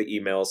body of the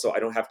email. So I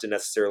don't have to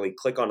necessarily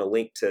click on a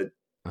link to,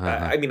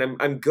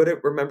 I'm good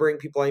at remembering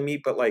people I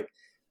meet, but like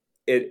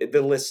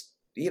the list,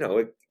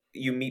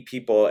 you meet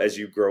people as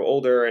you grow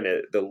older and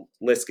the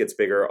list gets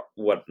bigger,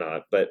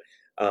 whatnot. But,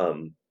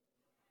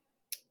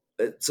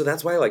 so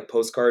that's why I like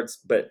postcards,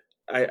 but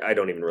I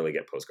don't even really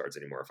get postcards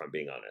anymore, if I'm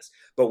being honest.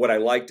 But what I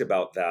liked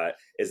about that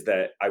is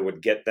that I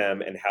would get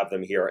them and have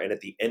them here. And at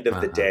the end of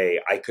the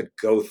day, I could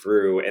go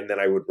through and then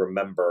I would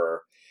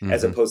remember,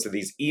 as opposed to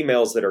these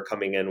emails that are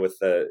coming in with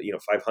the,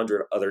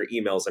 500 other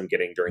emails I'm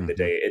getting during the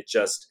day.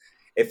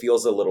 It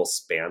feels a little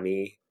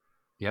spammy.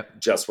 Yep.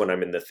 Just when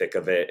I'm in the thick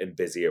of it and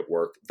busy at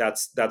work.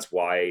 That's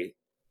why.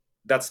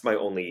 That's my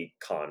only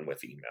con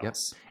with emails. Yep.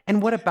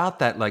 And what about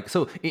that? Like,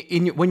 so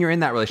when you're in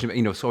that relationship,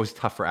 it's always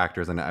tough for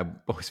actors, and I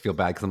always feel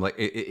bad because I'm like,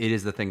 it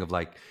is the thing of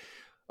like,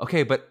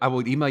 okay, but I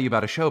would email you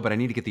about a show, but I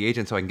need to get the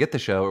agent so I can get the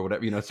show or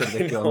whatever. Sort of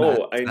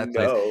I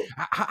know.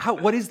 How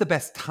what is the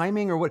best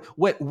timing, or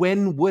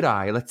when would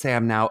I? Let's say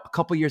I'm now a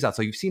couple years out.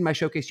 So you've seen my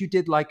showcase. You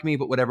did like me,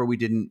 but whatever, we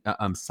didn't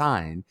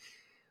sign.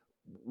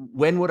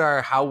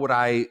 How would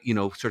I,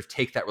 sort of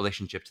take that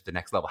relationship to the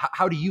next level?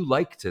 How do you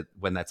like to,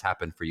 when that's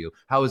happened for you,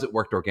 how has it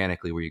worked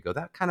organically where you go,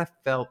 that kind of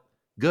felt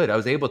good. I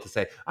was able to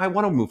say, I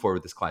want to move forward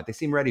with this client. They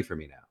seem ready for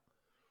me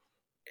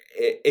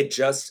now.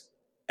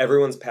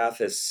 Everyone's path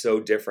is so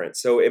different.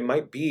 So it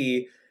might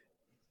be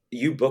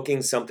you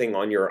booking something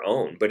on your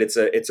own, but it's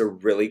a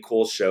really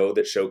cool show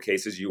that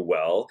showcases you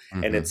well.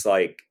 And it's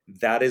like,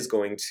 that is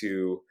going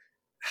to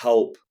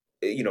help,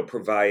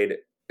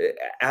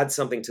 add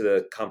something to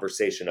the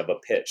conversation of a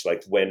pitch.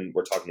 Like when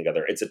we're talking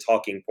together, it's a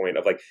talking point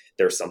of like,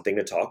 there's something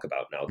to talk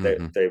about now.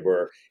 They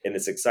were in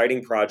this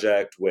exciting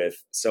project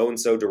with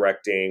so-and-so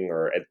directing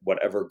or at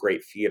whatever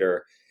great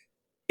theater.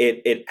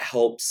 It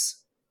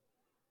helps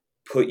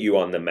put you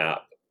on the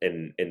map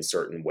in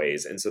certain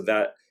ways. And so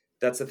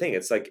that's the thing.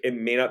 It's like, it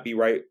may not be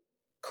right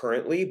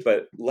currently,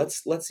 but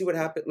let's see what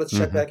happens. Let's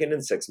check back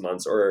in 6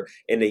 months or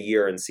in a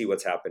year and see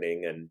what's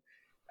happening. And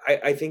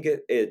I think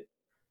it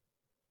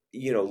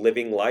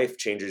living life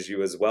changes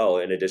you as well,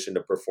 in addition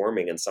to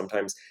performing. And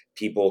sometimes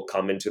people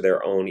come into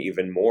their own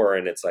even more.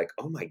 And it's like,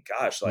 oh my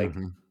gosh, like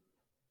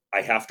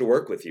I have to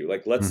work with you.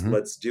 Like, let's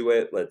do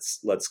it.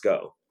 Let's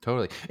go.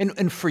 Totally.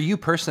 And for you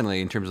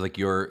personally, in terms of like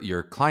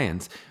your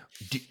clients,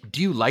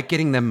 do you like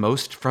getting them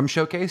most from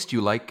Showcase? Do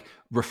you like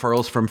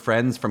referrals from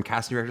friends, from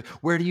casting directors?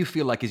 Where do you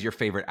feel like is your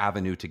favorite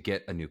avenue to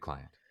get a new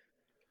client?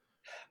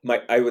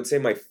 I would say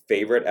my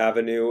favorite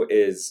avenue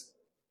is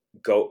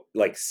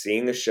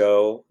seeing a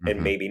show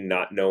and maybe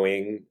not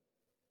knowing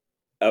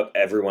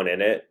everyone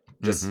in it.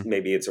 Just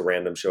maybe it's a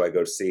random show I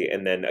go to see.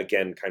 And then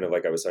again, kind of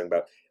like I was talking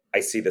about, I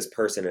see this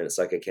person and it's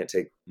like, I can't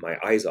take my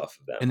eyes off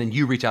of them. And then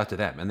you reach out to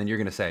them and then you're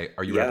going to say,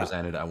 are you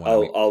represented?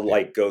 I'll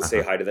go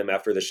say hi to them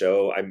after the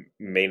show. I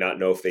may not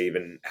know if they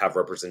even have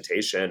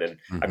representation. And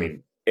I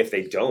mean, if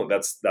they don't,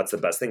 that's the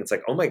best thing. It's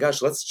like, oh my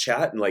gosh, let's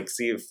chat and like,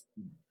 see if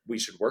we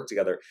should work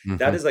together.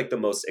 That is like the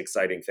most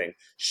exciting thing.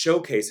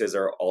 Showcases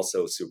are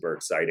also super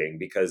exciting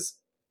because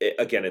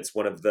it's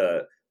one of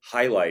the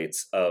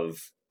highlights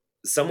of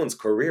someone's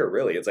career,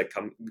 really. It's like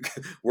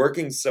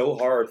working so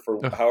hard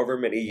for however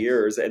many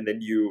years, and then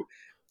you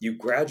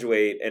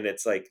graduate and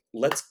it's like,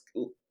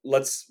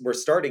 we're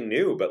starting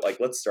new, but like,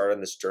 let's start on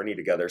this journey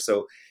together.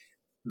 So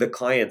the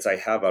clients I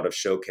have out of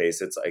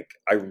Showcase, it's like,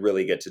 I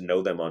really get to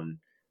know them on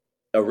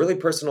a really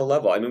personal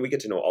level. I mean, we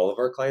get to know all of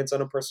our clients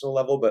on a personal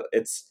level, but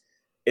it's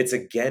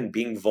again,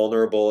 being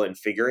vulnerable and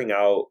figuring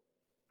out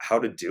how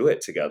to do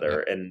it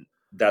together. Yeah. And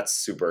that's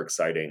super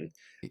exciting.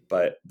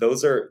 But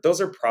those are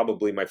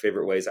probably my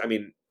favorite ways. I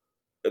mean,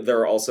 there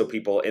are also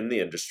people in the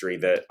industry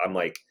that I'm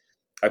like,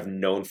 I've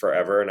known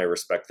forever and I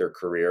respect their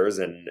careers,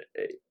 and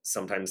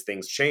sometimes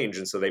things change.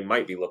 And so they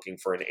might be looking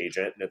for an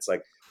agent. And it's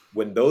like,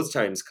 when those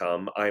times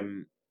come,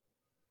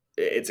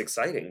 it's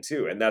exciting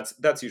too. And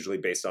that's usually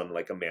based on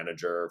like a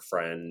manager,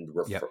 friend,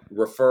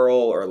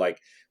 referral, or like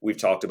we've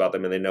talked about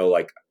them and they know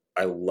like,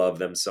 I love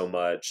them so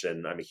much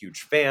and I'm a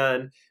huge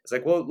fan. It's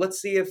like, well,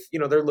 let's see if,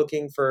 they're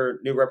looking for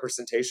new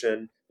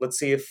representation. Let's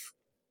see if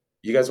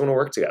you guys want to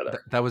work together.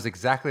 That was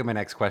exactly my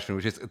next question,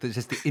 which is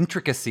just the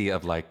intricacy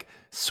of like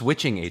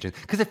switching agents.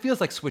 Because it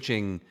feels like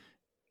switching,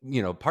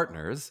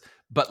 partners.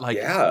 But like,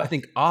 I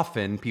think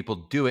often people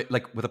do it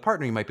like with a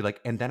partner, you might be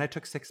like, and then I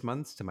took 6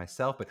 months to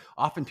myself. But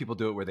often people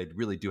do it where they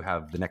really do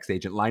have the next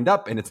agent lined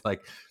up. And it's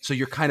like, so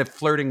you're kind of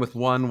flirting with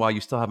one while you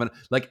still haven't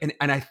like,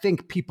 and I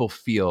think people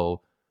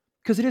feel,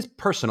 because it is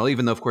personal,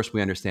 even though of course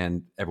we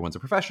understand everyone's a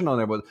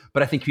professional,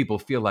 but I think people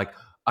feel like,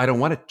 I don't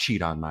want to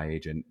cheat on my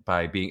agent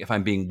if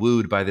I'm being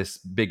wooed by this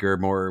bigger,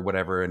 more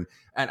whatever, and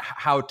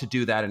how to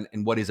do that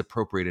and what is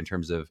appropriate in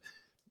terms of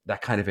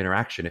that kind of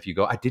interaction. If you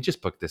go, I did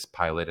just book this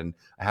pilot and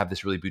I have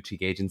this really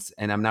boutique agent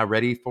and I'm now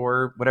ready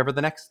for whatever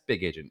the next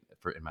big agent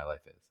in my life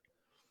is.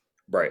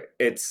 Right.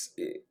 It's,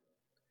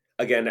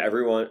 again,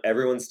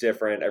 everyone's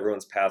different.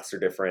 Everyone's paths are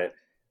different.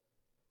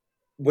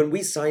 When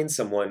we sign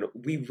someone,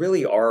 we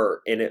really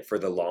are in it for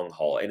the long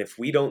haul. And if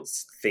we don't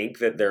think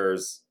that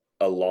there's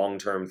a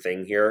long-term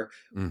thing here,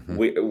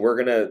 we're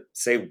going to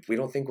say we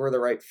don't think we're the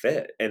right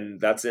fit.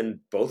 And that's in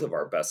both of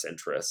our best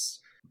interests.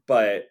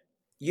 But,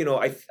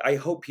 I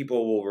hope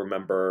people will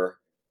remember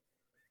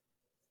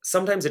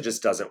sometimes it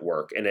just doesn't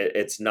work. And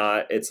it's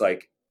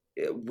like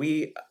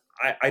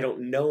I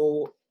don't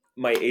know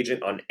my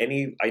agent on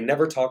I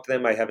never talked to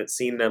them. I haven't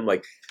seen them.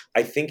 Like,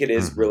 I think it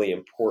is really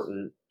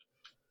important.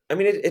 I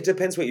mean, it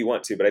depends what you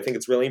want to, but I think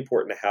it's really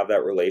important to have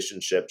that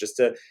relationship just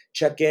to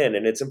check in.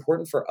 And it's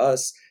important for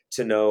us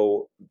to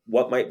know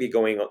what might be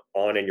going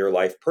on in your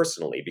life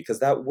personally, because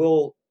that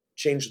will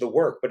change the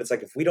work. But it's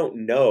like, if we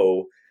don't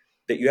know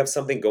that you have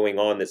something going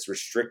on that's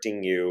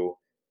restricting you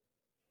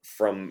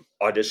from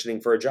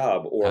auditioning for a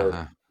job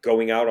or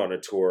going out on a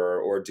tour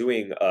or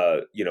doing a,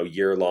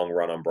 year-long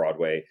run on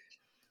Broadway,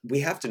 we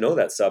have to know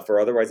that stuff, or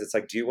otherwise it's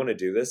like, do you want to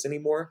do this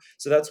anymore?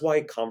 So that's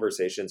why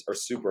conversations are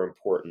super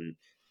important.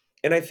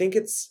 And I think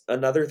it's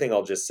another thing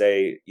I'll just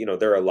say,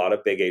 there are a lot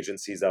of big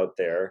agencies out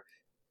there.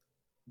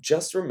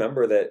 Just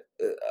remember that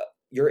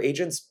your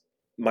agents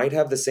might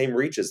have the same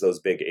reach as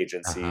those big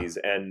agencies.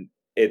 And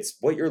it's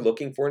what you're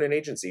looking for in an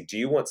agency. Do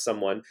you want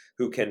someone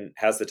who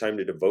has the time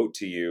to devote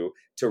to you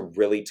to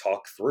really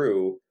talk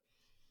through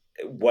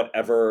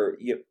whatever,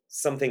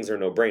 some things are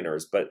no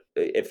brainers, but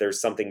if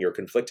there's something you're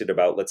conflicted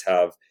about,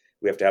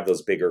 we have to have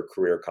those bigger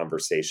career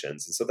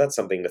conversations. And so that's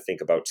something to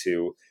think about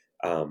too.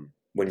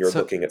 When you're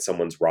looking at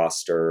someone's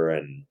roster.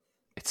 And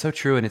it's so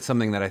true. And it's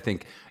something that I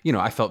think,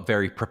 I felt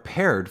very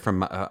prepared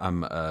from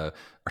a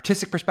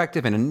artistic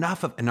perspective and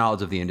enough of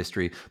knowledge of the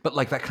industry, but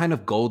like that kind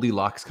of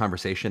Goldilocks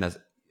conversation as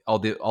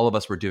all of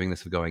us were doing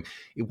this of going,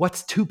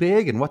 what's too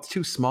big and what's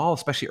too small,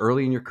 especially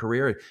early in your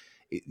career.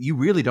 You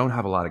really don't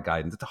have a lot of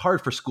guidance. It's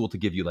hard for school to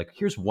give you like,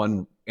 here's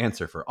one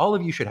answer for all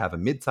of you should have a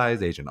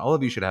mid-sized agent. All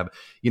of you should have,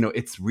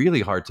 it's really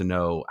hard to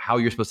know how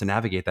you're supposed to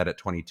navigate that at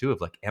 22 of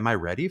like, am I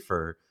ready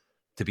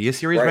to be a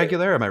series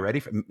regular? Am I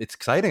ready it's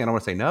exciting. I don't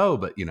want to say no,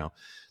 but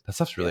that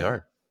stuff's really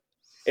hard.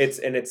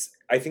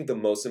 I think the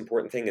most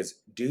important thing is,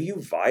 do you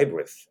vibe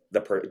with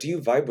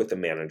the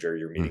manager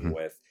you're meeting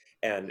with?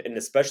 And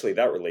especially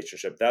that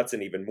relationship, that's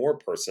an even more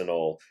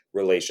personal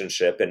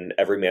relationship, and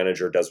every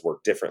manager does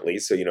work differently.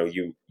 So,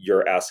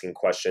 you're asking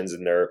questions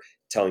and they're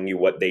telling you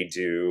what they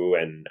do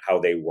and how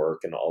they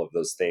work and all of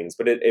those things.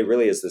 But it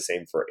really is the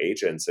same for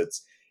agents.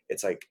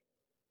 It's like,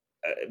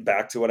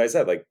 back to what I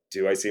said, like,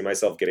 do I see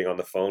myself getting on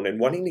the phone and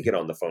wanting to get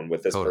on the phone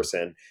with this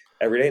person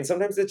every day? And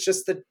sometimes it's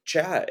just the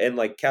chat and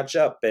like catch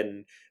up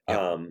and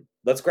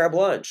let's grab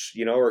lunch,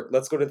 or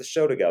let's go to the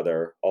show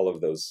together. All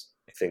of those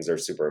things are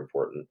super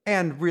important.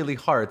 And really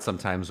hard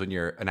sometimes when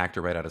you're an actor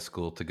right out of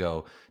school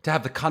to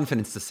have the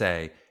confidence to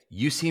say,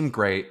 you seem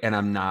great and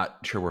I'm not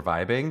sure we're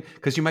vibing.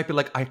 Because you might be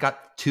like, I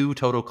got 2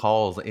 total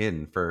calls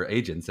in for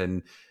agents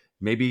and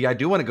maybe I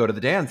do want to go to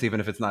the dance, even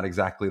if it's not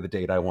exactly the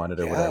date I wanted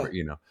or whatever,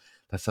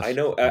 I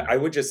know. I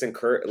would just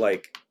encourage,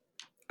 like,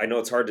 I know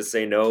it's hard to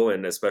say no,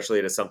 and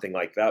especially to something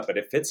like that. But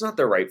if it's not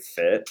the right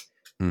fit,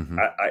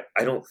 I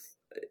don't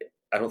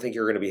think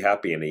you're going to be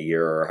happy in a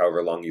year or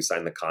however long you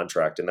sign the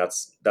contract. And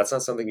that's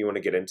not something you want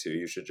to get into.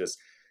 You should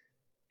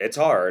it's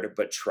hard,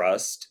 but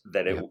trust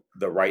that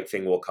the right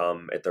thing will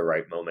come at the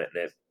right moment,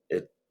 and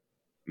it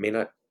may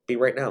not be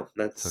right now.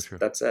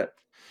 That's it.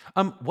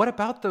 What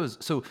about those?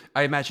 So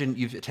I imagine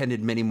you've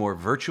attended many more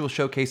virtual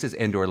showcases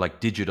and or like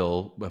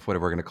digital, whatever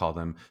we're going to call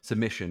them,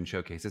 submission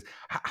showcases.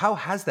 How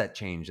has that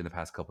changed in the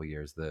past couple of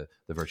years, the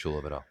virtual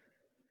of it all?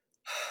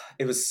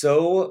 It was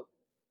so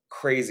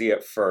crazy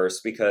at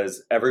first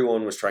because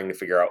everyone was trying to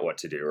figure out what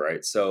to do,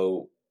 right?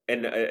 So,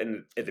 and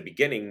at the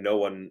beginning,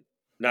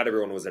 not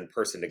everyone was in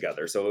person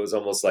together. So it was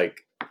almost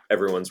like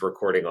everyone's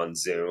recording on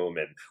Zoom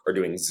or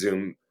doing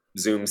Zoom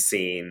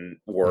scene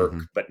work,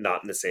 but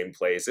not in the same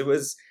place.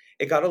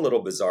 it got a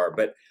little bizarre.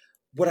 But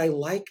what I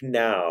like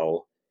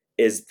now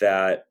is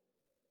that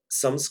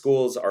some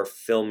schools are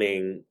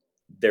filming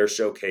their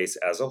showcase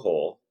as a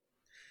whole,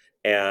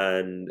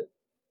 and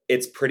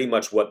it's pretty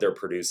much what they're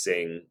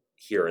producing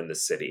here in the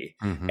city.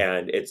 Mm-hmm.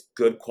 And it's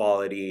good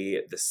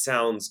quality. The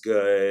sound's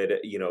good.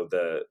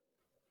 The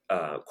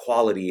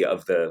quality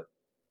of the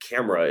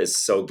camera is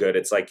so good.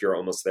 It's like you're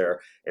almost there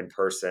in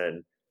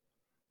person.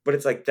 But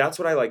it's like, that's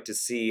what I like to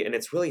see. And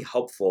it's really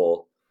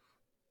helpful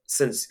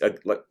since,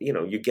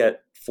 you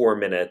get 4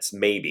 minutes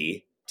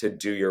maybe to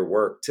do your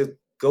work, to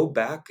go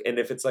back. And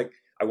if it's like,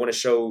 I want to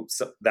show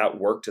that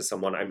work to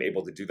someone, I'm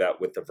able to do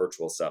that with the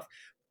virtual stuff.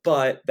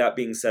 But that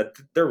being said,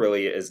 there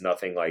really is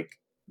nothing like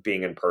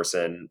being in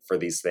person for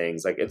these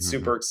things. Like, it's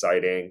super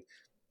exciting.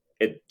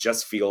 It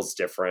just feels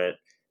different.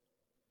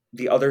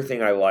 The other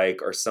thing I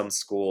like are some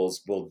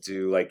schools will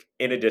do, like,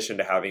 in addition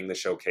to having the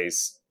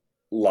showcase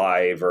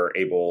live or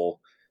able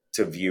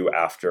to view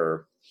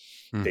after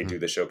they do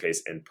the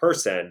showcase in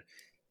person,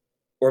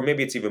 or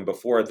maybe it's even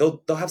before,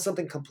 they'll have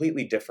something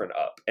completely different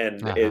up.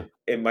 And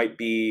it might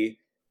be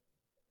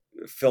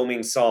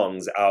filming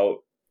songs out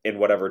in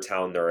whatever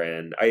town they're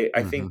in.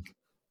 I think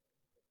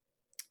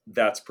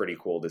that's pretty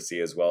cool to see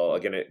as well.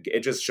 Again,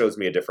 it just shows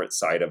me a different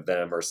side of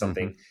them, or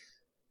something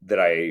that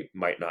I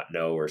might not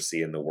know or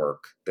see in the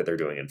work that they're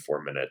doing in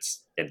 4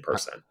 minutes in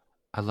person.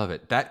 I love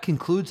it. That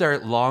concludes our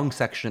long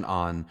section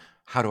on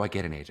how do I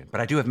get an agent? But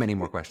I do have many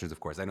more questions,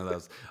 of course. I know that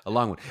was a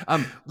long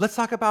one. Let's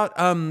talk about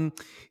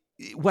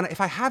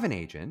if I have an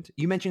agent.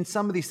 You mentioned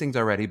some of these things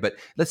already, but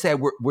let's say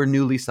we're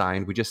newly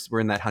signed. We're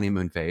in that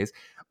honeymoon phase.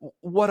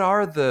 What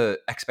are the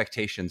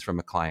expectations from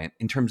a client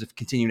in terms of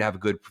continuing to have a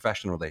good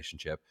professional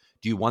relationship?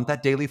 Do you want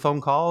that daily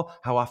phone call?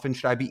 How often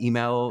should I be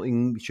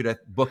emailing? Should I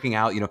booking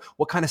out?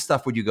 What kind of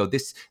stuff would you go?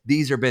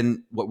 These have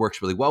been what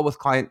works really well with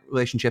client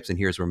relationships, and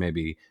here's where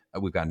maybe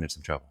we've gotten into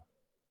some trouble.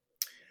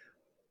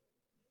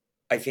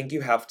 I think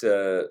you have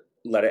to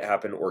let it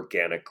happen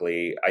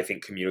organically. I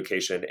think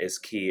communication is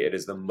key. It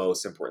is the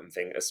most important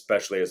thing,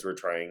 especially as we're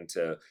trying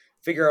to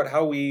figure out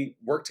how we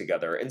work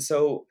together. And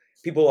so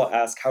people will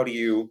ask, how do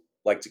you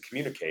like to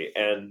communicate?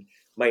 And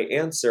my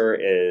answer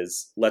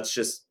is, let's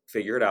just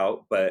figure it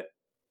out. But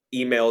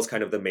email is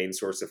kind of the main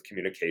source of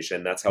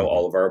communication. That's how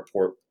all of our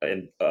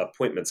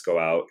appointments go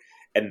out.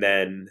 And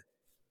then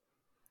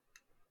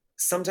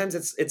sometimes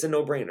it's a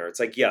no-brainer. It's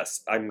like,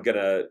 yes, I'm going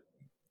to,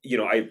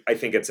 I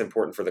think it's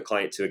important for the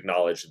client to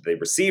acknowledge that they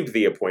received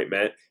the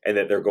appointment and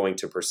that they're going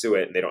to pursue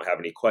it and they don't have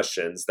any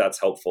questions.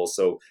 That's helpful.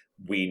 So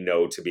we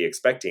know to be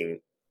expecting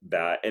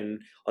that.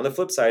 And on the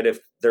flip side, if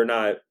they're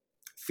not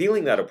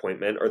feeling that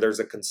appointment or there's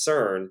a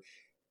concern,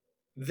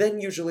 then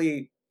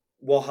usually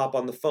we'll hop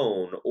on the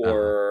phone,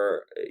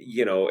 or,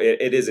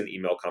 it is an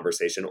email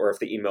conversation. Or if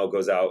the email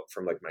goes out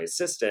from like my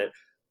assistant,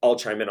 I'll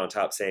chime in on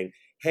top saying,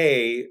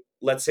 hey,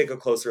 let's take a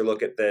closer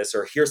look at this,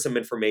 or here's some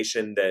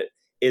information that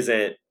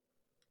isn't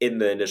in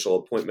the initial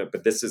appointment,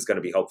 but this is going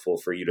to be helpful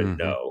for you to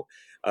know.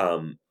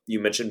 You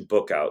mentioned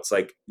book outs,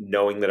 like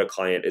knowing that a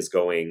client is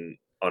going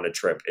on a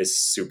trip is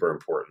super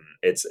important.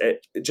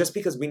 Just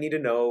because we need to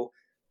know,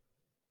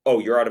 oh,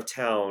 you're out of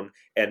town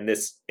and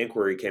this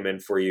inquiry came in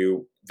for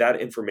you, that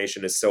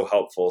information is so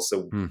helpful.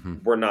 So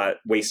we're not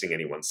wasting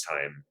anyone's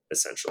time,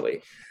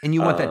 essentially. And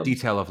you want that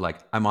detail of like,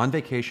 I'm on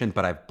vacation,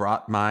 but I've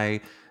brought my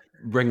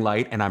ring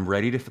light and I'm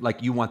ready to,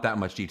 like, you want that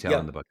much detail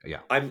in the book. Yeah.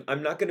 I'm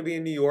not going to be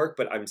in New York,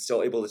 but I'm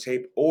still able to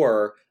tape,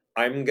 or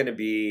I'm going to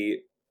be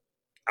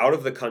out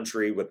of the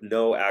country with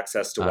no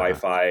access to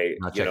Wi-Fi,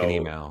 not checking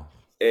email.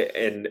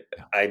 And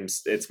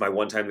it's my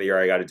one time of the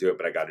year I got to do it,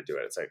 but I got to do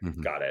it. It's like,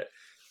 got it.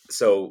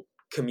 So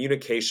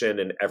communication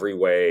in every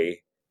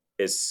way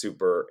is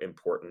super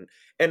important.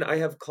 And I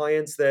have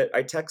clients that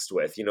I text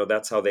with,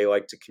 that's how they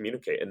like to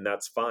communicate, and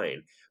that's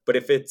fine. But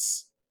if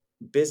it's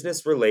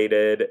business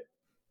related,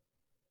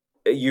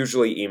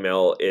 usually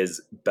email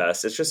is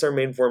best. It's just our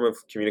main form of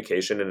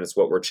communication, and it's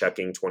what we're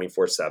checking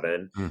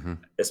 24/7,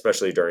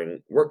 especially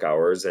during work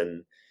hours.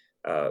 And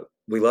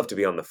we love to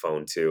be on the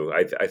phone too.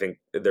 I think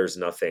there's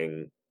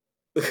nothing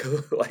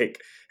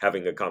like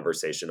having a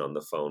conversation on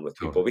the phone with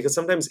people, because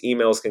sometimes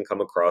emails can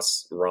come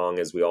across wrong,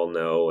 as we all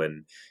know,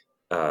 and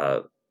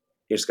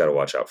you just got to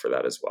watch out for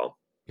that as well.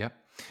 Yep.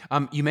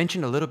 You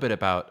mentioned a little bit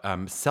about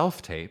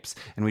self-tapes,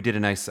 and we did a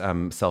nice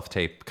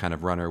self-tape kind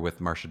of runner with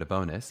Marsha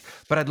DeBonis.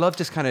 But I'd love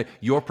just kind of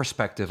your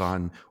perspective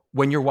on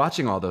when you're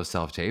watching all those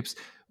self-tapes,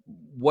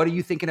 what are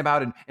you thinking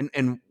about,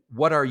 and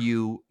what are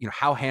you,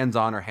 how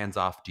hands-on or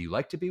hands-off do you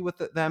like to be with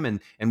them?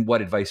 And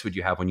what advice would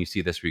you have when you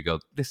see this where you go,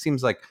 this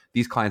seems like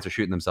these clients are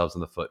shooting themselves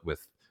in the foot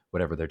with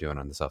whatever they're doing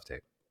on the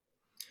self-tape?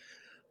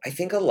 I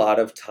think a lot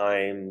of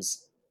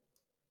times,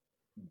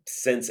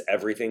 since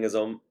everything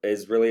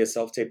is really a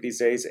self-tape these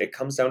days, it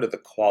comes down to the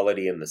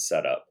quality and the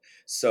setup.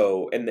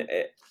 So,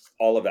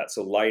 all of that.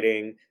 So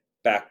lighting,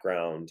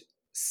 background,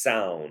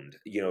 sound,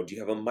 do you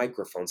have a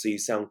microphone so you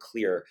sound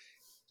clear?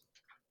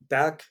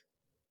 Back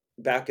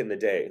in the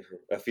day,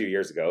 a few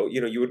years ago,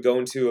 you would go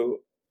into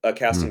a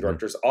casting Mm-hmm.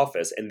 director's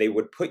office, and they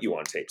would put you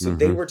on tape. So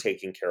they were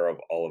taking care of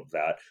all of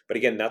that. But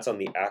again, that's on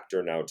the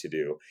actor now to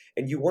do.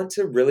 And you want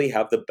to really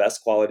have the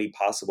best quality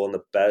possible and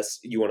the best,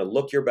 you want to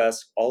look your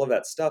best, all of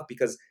that stuff,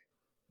 because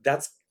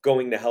that's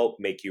going to help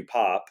make you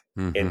pop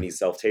in these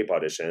self-tape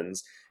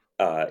auditions,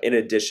 in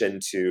addition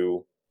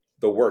to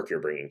the work you're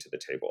bringing to the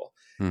table.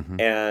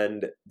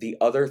 And the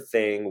other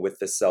thing with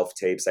the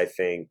self-tapes, I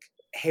think,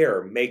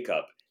 hair,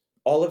 makeup,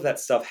 all of that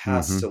stuff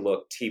has to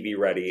look TV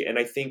ready. And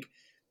I think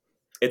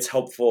it's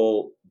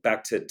helpful,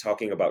 back to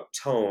talking about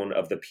tone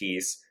of the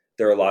piece.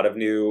 There are a lot of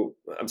new,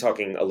 I'm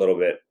talking a little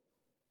bit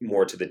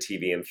more to the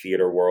TV and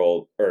theater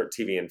world, or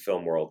TV and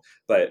film world,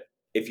 but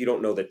if you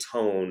don't know the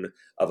tone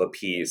of a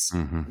piece,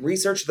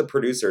 research the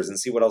producers and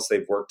see what else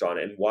they've worked on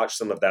and watch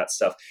some of that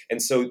stuff.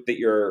 And so that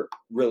you're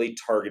really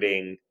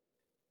targeting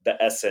the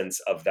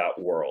essence of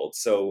that world.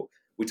 So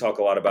we talk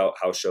a lot about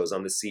how shows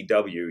on the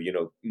CW, you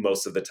know,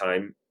 most of the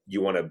time you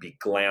want to be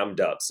glammed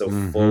up. So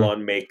full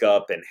on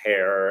makeup and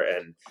hair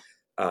and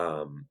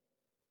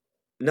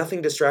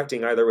nothing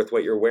distracting either with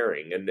what you're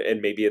wearing. And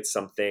maybe it's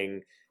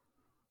something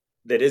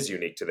that is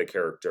unique to the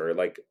character.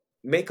 Like,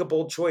 make a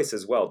bold choice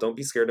as well. Don't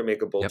be scared to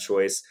make a bold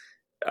choice.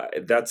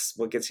 That's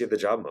what gets you the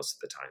job most of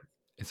the time.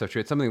 It's so true.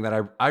 It's something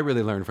that I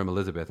really learned from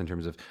Elizabeth in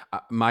terms of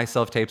my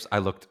self-tapes. I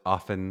looked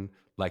often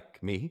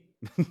like me.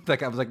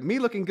 Like I was like, me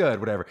looking good,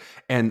 whatever.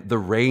 And the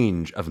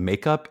range of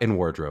makeup and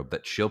wardrobe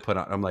that she'll put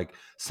on, I'm like,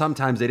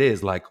 sometimes it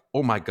is like,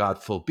 oh my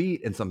God, full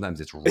beat. And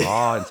sometimes it's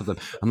raw. And sometimes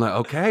I'm like,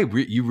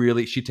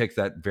 okay, she takes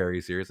that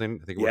very seriously.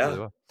 I think it works really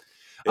well.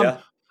 Yeah.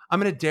 I'm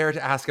going to dare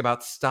to ask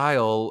about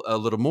style a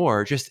little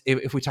more. Just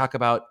if we talk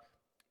about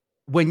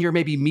when you're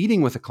maybe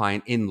meeting with a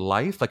client in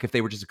life, like if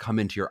they were just to come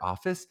into your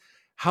office,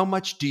 how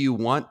much do you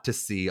want to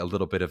see a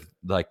little bit of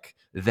like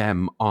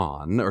them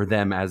on, or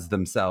them as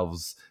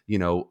themselves, you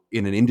know,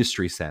 in an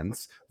industry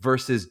sense,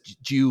 versus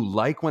do you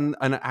like when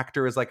an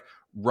actor is like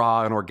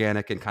raw and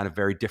organic and kind of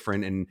very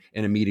different in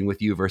a meeting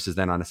with you versus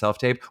then on a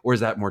self-tape? Or is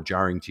that more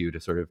jarring to you to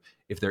sort of,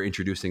 if they're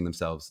introducing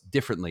themselves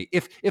differently,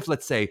 if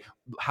let's say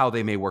how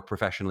they may work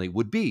professionally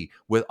would be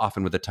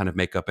often with a ton of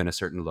makeup and a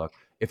certain look,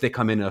 if they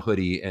come in a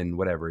hoodie and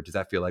whatever, does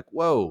that feel like,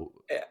 whoa?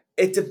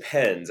 It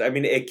depends. I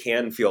mean, it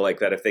can feel like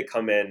that if they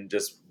come in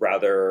just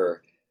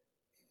rather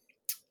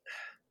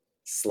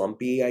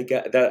slumpy, I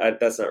guess.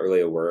 That's not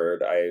really a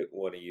word I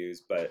want to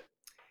use, but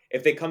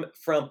if they come,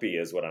 frumpy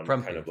is what I'm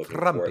kind of looking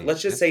for.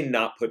 Let's just say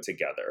not put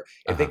together.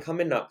 If they come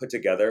in not put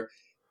together,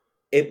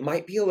 it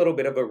might be a little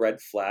bit of a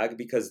red flag,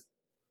 because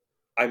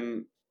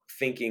I'm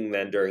thinking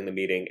then during the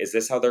meeting, is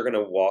this how they're going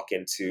to walk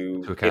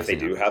into, if they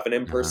do have an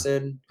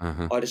in-person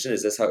audition,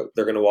 is this how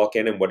they're going to walk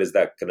in, and what is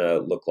that going to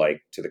look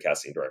like to the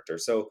casting director?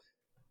 So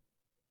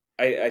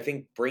I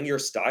think bring your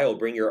style,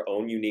 bring your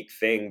own unique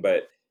thing,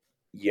 but,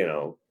 you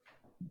know,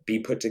 be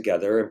put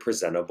together and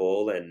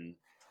presentable, and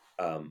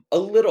a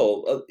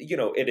little, you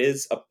know, it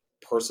is a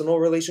personal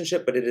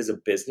relationship, but it is a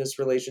business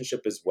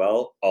relationship as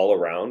well, all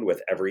around,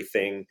 with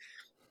everything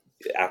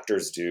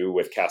actors do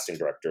with casting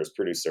directors,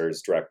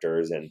 producers,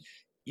 directors. And,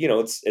 you know,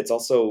 it's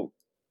also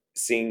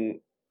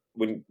seeing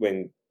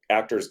when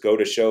actors go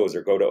to shows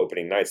or go to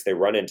opening nights, they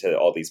run into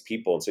all these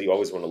people. And so you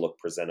always want to look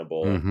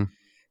presentable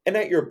and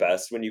at your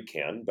best when you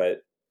can,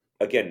 but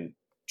again,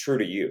 true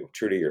to you,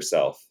 true to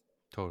yourself.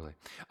 Totally.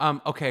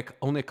 Okay,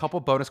 only a couple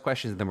bonus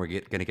questions, and then we're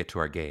going to get to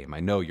our game.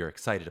 I know you're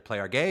excited to play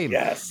our game.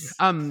 Yes.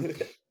 From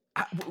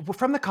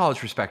the college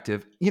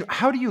perspective, you know,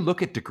 how do you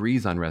look at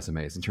degrees on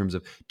resumes in terms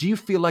of, do you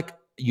feel like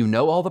you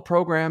know all the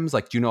programs?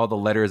 Like, do you know all the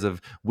letters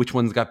of which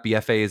ones got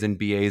BFAs and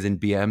BAs and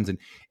BMs?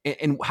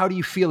 And how do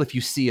you feel if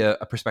you see a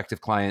prospective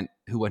client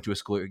who went to a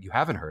school you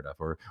haven't heard of,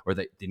 or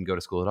that didn't go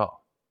to school at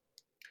all?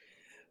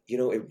 You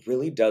know, it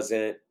really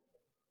doesn't.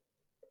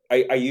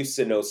 I used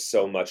to know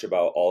so much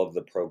about all of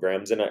the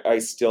programs, and I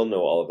still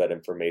know all of that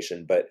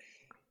information, but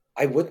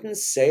I wouldn't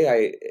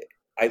say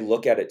I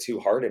look at it too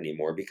hard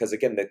anymore, because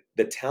again,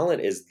 the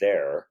talent is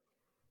there,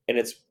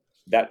 and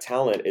that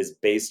talent is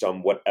based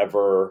on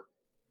whatever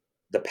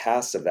the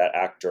past of that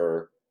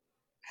actor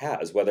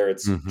has, whether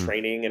it's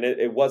training, and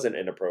it wasn't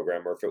in a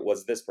program, or if it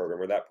was this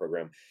program or that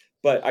program.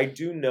 But I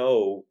do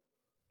know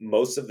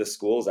most of the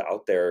schools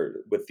out there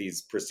with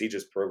these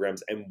prestigious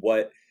programs, and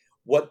what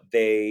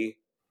they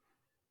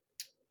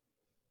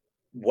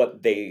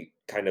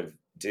kind of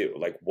do,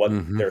 like what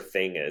their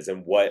thing is,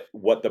 and what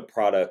the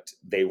product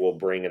they will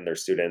bring in their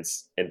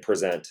students and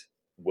present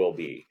will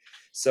be.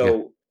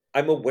 So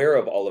I'm aware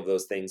of all of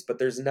those things, but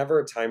there's never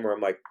a time where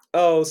I'm like,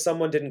 oh,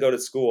 someone didn't go to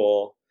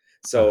school,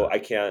 so I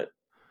can't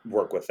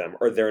work with them,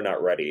 or they're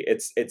not ready.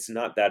 It's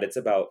not that. It's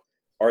about,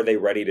 are they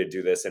ready to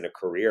do this in a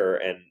career?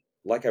 And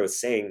like I was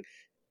saying,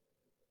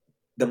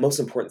 the most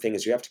important thing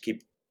is you have to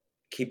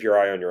keep your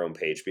eye on your own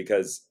page,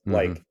 because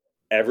like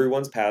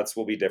everyone's paths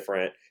will be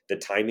different. The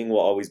timing will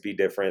always be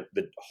different.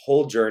 The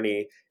whole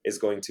journey is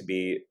going to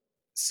be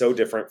so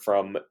different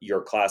from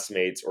your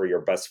classmates or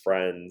your best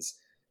friends,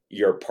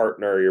 your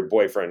partner, your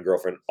boyfriend,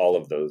 girlfriend, all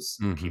of those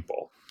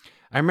people.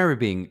 I remember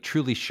being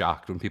truly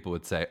shocked when people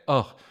would say,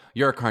 oh,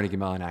 you're a Carnegie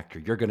Mellon actor,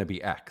 you're going to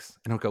be X.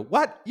 And I'll go,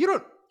 what?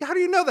 You how do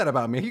you know that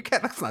about me? You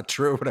can't. That's not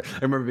true. But I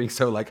remember being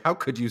so like, how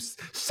could you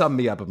sum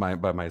me up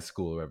by my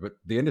school? But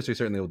the industry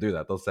certainly will do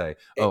that. They'll say,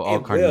 oh,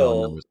 all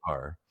Carneal members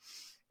are.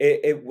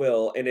 It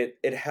will, and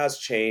it has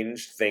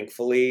changed.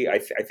 Thankfully, I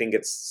think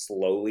it's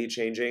slowly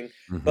changing.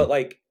 Mm-hmm. But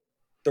like,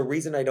 the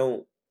reason I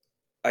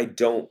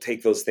don't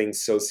take those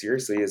things so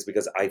seriously is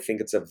because I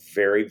think it's a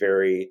very,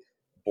 very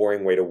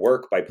boring way to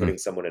work by putting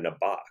someone in a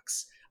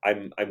box.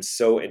 I'm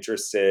so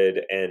interested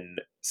in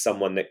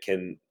someone that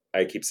can,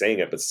 I keep saying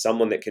it, but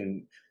someone that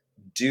can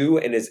do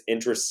and is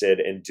interested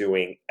in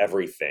doing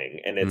everything.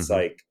 And it's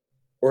like,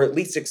 or at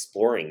least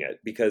exploring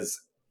it,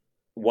 because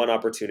one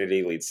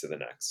opportunity leads to the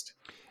next.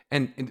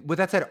 And with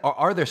that said,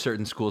 are there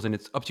certain schools, and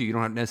it's up to you, you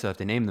don't necessarily have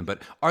to name them,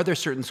 but are there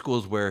certain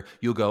schools where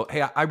you'll go,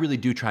 hey, I really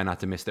do try not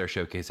to miss their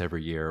showcase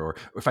every year, or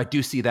if I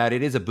do see that,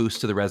 it is a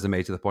boost to the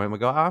resume to the point where I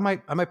go, I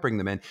might bring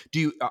them in.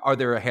 Are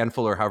there a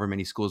handful or however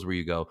many schools where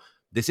you go,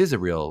 this is a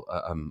real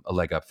a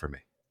leg up for me?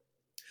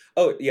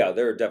 Oh yeah,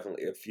 there are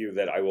definitely a few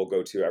that I will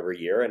go to every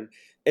year,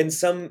 and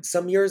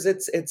some years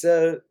it's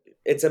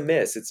a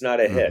miss, it's not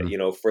a hit,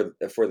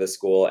 for the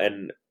school,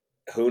 and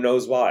who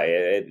knows why?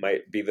 It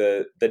might be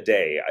the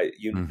day.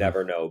 You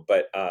never know.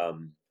 But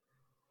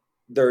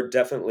there are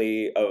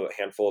definitely a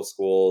handful of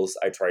schools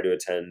I try to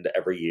attend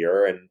every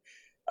year.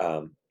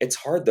 And it's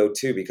hard, though,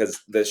 too,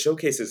 because the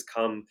showcases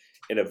come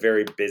in a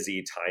very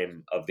busy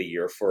time of the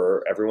year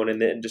for everyone in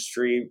the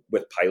industry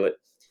with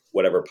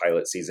whatever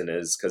pilot season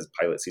is, because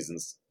pilot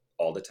season's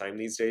all the time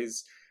these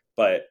days.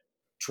 But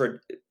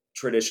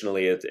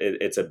traditionally,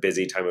 it's a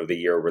busy time of the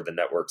year where the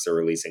networks are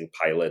releasing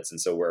pilots.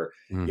 And so we're,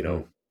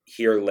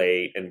 here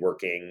late and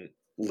working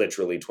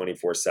literally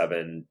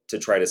 24/7 to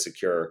try to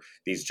secure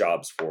these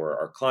jobs for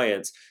our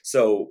clients.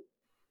 So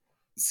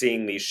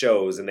seeing these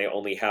shows, and they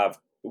only have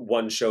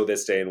one show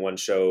this day and one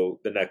show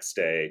the next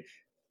day,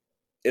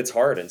 it's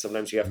hard. And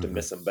sometimes you have to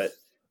miss them, but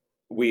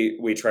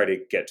we try to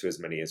get to as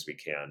many as we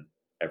can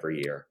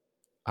every year.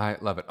 I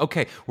love it.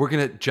 Okay, we're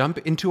going to jump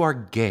into our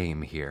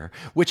game here,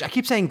 which I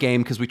keep saying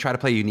game because we try to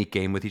play a unique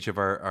game with each of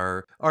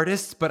our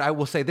artists, but I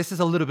will say this is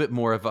a little bit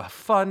more of a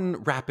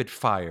fun rapid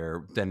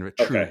fire than a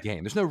true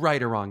game. There's no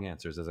right or wrong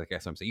answers, as I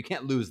guess I'm saying. You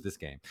can't lose this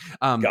game.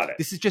 Got it.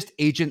 This is just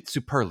agent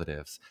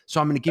superlatives.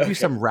 So I'm going to give you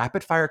some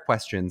rapid fire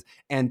questions,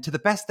 and to the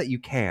best that you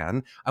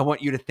can, I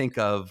want you to think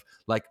of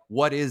like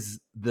what is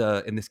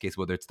in this case,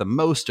 whether it's the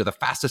most or the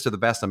fastest or the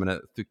best, I'm going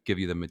to give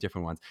you them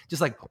different ones.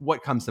 Just like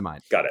what comes to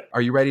mind. Got it.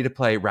 Are you ready to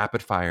play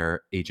rapid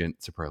fire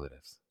agent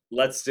superlatives?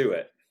 Let's do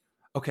it.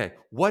 Okay.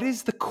 What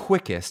is the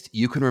quickest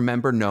you can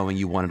remember knowing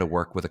you wanted to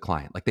work with a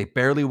client? Like they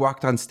barely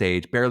walked on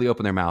stage, barely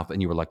opened their mouth,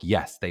 and you were like,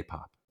 yes, they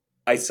pop.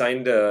 I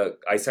signed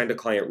a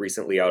client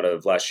recently out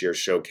of last year's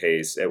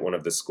showcase at one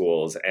of the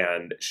schools,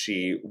 and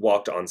she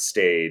walked on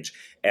stage,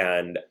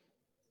 and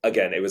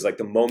again, it was like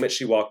the moment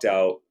she walked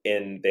out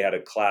they had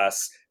a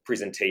class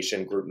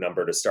presentation group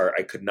number to start,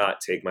 I could not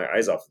take my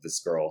eyes off of this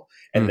girl.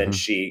 And then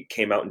she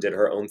came out and did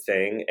her own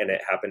thing, and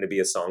it happened to be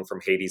a song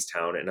from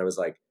Hadestown, and I was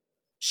like,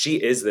 she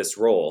is this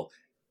role.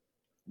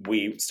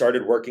 We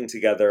started working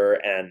together,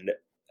 and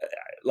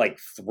like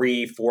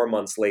 3-4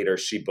 months later,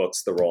 she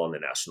books the role on the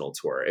national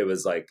tour. It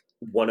was like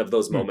one of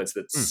those moments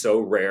that's so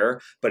rare,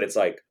 but it's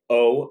like,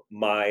 oh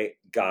my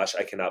gosh,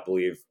 I cannot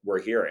believe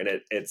we're here. And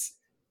it's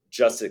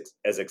just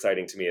as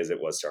exciting to me as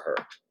it was to her.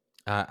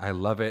 I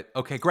love it.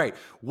 Okay, great.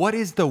 What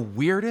is the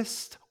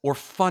weirdest or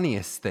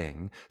funniest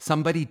thing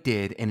somebody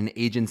did in an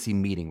agency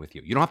meeting with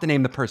you? You don't have to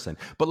name the person,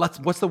 but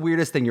what's the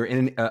weirdest thing? You're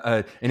in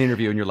an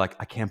interview and you're like,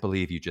 I can't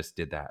believe you just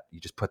did that. You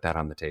just put that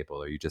on the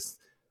table, or you just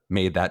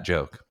made that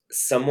joke.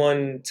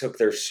 Someone took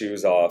their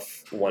shoes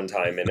off one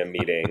time in a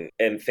meeting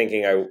and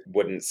thinking I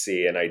wouldn't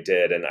see, and I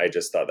did, and I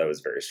just thought that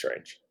was very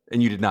strange.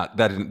 And you did not,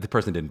 the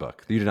person didn't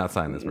book. You did not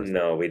sign this person.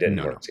 No, we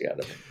didn't work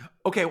together.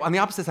 Okay, on the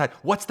opposite side,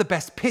 what's the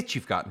best pitch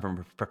you've gotten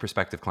from a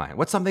prospective client?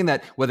 What's something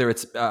that, whether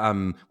it's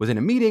was in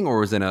a meeting or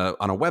was on a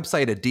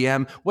website, a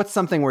DM, what's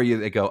something where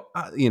they go,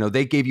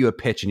 they gave you a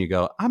pitch and you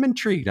go, I'm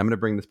intrigued, I'm going to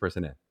bring this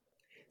person in?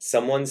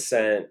 Someone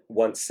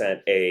once sent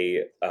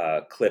a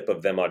clip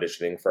of them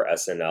auditioning for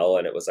SNL,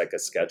 and it was like a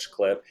sketch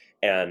clip,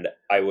 and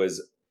I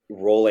was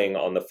rolling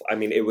on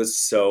it was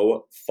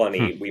so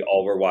funny. We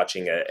all were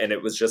watching it, and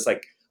it was just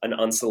like an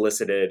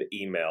unsolicited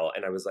email,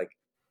 and I was like,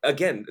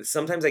 again,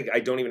 sometimes I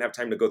don't even have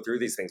time to go through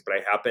these things, but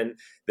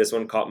this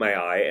one caught my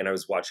eye, and I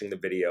was watching the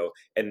video,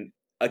 and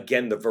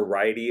again, the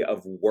variety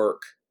of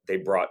work they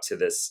brought to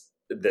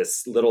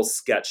this little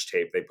sketch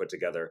tape they put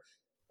together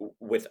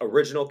with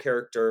original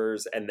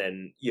characters, and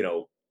then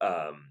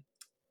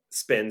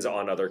spins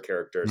on other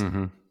characters.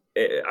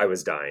 I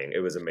was dying.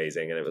 It was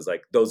amazing, and it was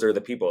like, those are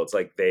the people. It's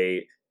like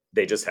they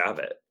just have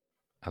it.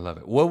 I love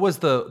it. What was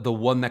the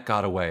one that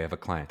got away of a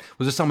client?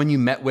 Was there someone you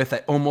met with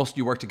that almost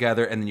you worked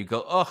together, and then you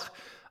go, ugh,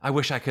 I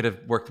wish I could have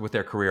worked with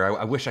their career.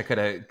 I wish I could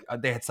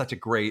have. They had such a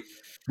great.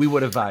 We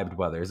would have vibed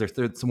well there. Is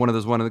there one of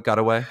those one that got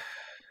away?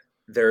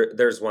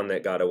 There's one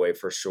that got away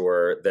for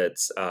sure.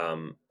 That's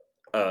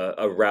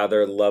a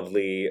rather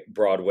lovely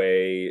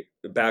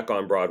back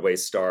on Broadway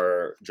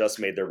star, just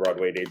made their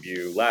Broadway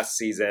debut last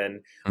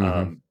season.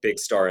 Big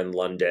star in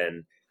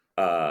London.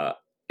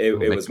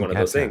 it was one of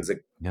those things.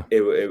 Yeah.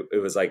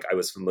 It was like I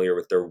was familiar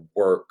with their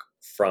work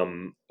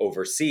from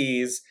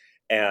overseas,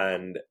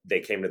 and they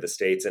came to the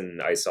States,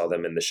 and I saw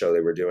them in the show they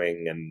were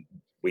doing, and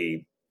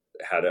we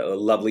had a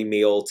lovely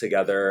meal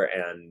together,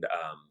 and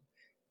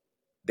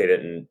they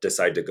didn't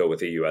decide to go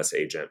with a U.S.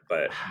 agent,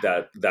 but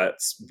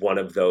that's one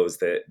of those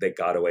that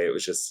got away. It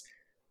was just,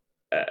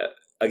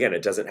 again,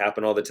 it doesn't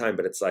happen all the time,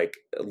 but it's like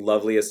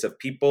loveliest of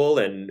people,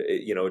 and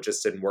it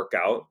just didn't work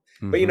out.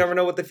 But you never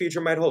know what the future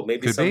might hold.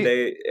 Maybe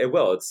someday it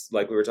will. It's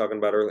like we were talking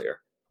about earlier.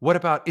 What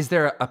about, is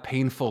there a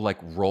painful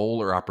role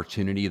or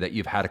opportunity that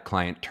you've had a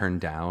client turn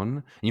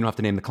down? You don't have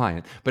to name the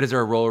client, but is there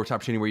a role or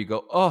opportunity where you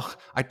go, oh,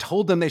 I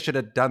told them they should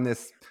have done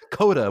this.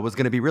 Coda was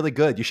going to be really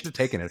good. You should have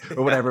taken it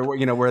or whatever,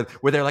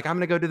 where they're like, I'm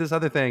going to go do this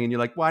other thing. And you're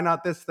like, why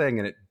not this thing?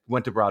 And it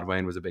went to Broadway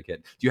and was a big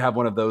hit. Do you have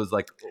one of those,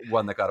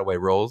 one that got away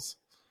roles?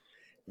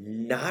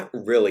 Not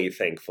really,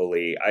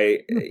 thankfully.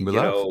 I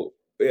want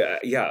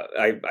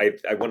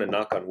to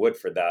knock on wood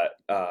for that.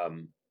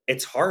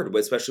 It's hard,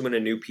 especially when a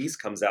new piece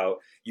comes out.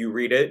 You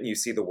read it and you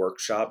see the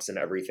workshops and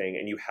everything,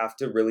 and you have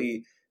to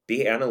really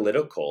be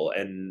analytical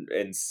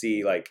and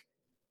see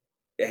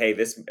hey,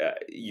 this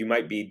you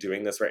might be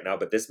doing this right now,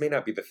 but this may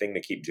not be the thing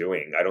to keep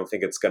doing. I don't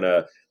think it's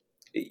gonna,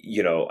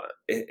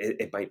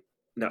 it might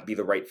not be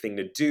the right thing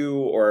to do,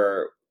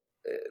 or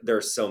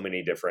there's so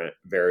many different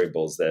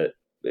variables that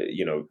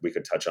we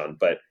could touch on.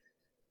 But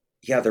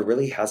yeah, there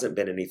really hasn't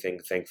been anything,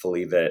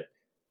 thankfully, that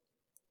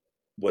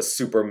was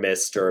super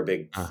missed or a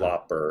big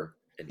flop or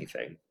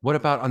anything. What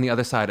about on the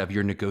other side of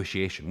your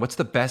negotiation? What's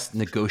the best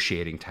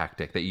negotiating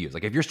tactic that you use?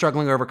 If you're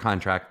struggling over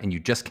contract and you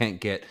just can't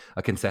get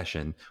a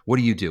concession, what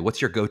do you do? What's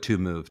your go-to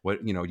move?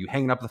 What, you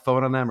hanging up the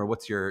phone on them, or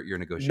what's your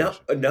negotiation?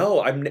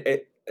 No,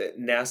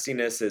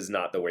 nastiness is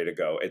not the way to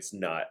go. It's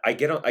not. I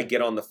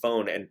get on the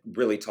phone and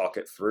really talk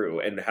it through,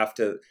 and have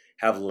to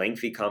have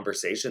lengthy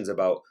conversations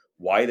about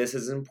why this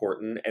is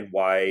important and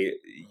why,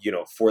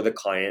 for the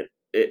client,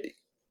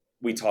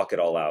 we talk it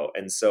all out.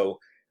 And so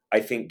I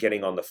think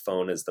getting on the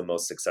phone is the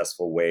most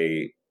successful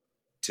way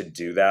to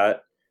do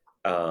that,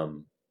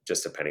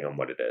 just depending on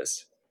what it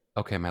is.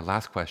 Okay, my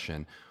last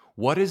question.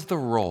 What is the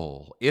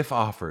role, if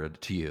offered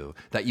to you,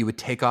 that you would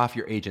take off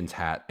your agent's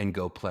hat and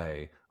go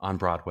play on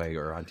Broadway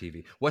or on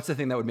TV? What's the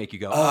thing that would make you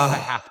go, I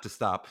have to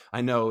stop?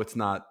 I know it's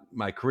not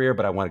my career,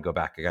 but I want to go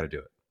back. I got to do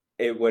it.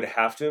 It would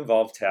have to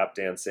involve tap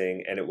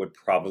dancing, and it would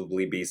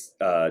probably be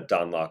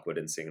Don Lockwood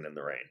in Singing in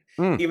the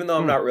Rain, even though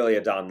I'm not really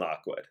a Don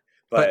Lockwood.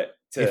 But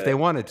if they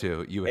wanted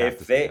to, you would have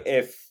to say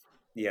yes.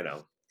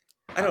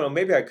 I don't know,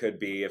 maybe I could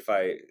be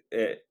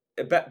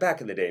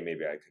back in the day,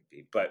 maybe I could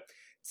be, but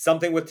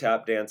something with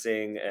tap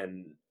dancing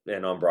and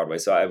on Broadway.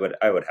 So I would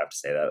have to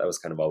say that was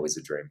kind of always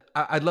a dream.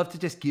 I'd love to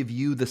just give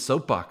you the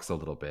soapbox a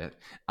little bit.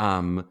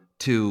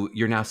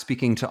 You're now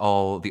speaking to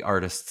all the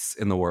artists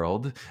in the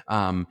world.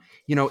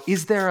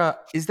 Is there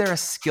a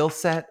skill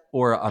set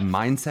or a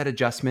mindset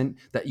adjustment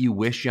that you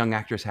wish young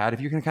actors had?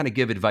 If you're going to kind of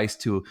give advice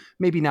to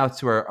maybe now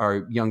to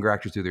our younger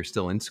actors who they're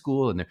still in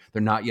school and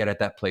they're not yet at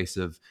that place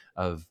of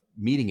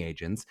meeting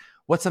agents,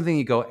 what's something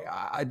you go,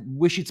 I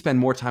wish you'd spend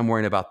more time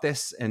worrying about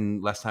this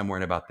and less time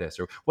worrying about this?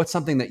 Or what's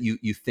something that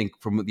you think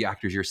from the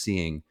actors you're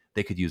seeing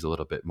they could use a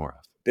little bit more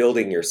of?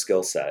 Building your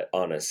skill set,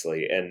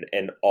 honestly,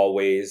 and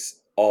always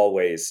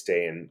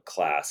stay in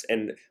class.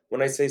 And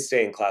when I say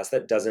stay in class,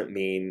 that doesn't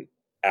mean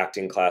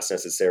acting class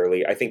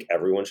necessarily. I think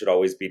everyone should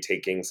always be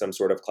taking some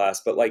sort of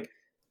class, but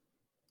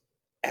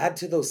add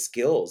to those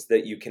skills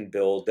that you can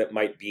build that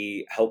might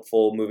be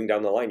helpful moving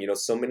down the line.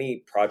 So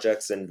many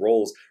projects and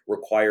roles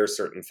require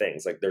certain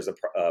things. There's a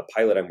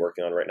pilot I'm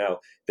working on right now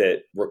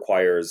that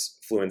requires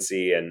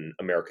fluency in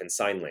American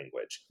Sign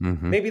Language.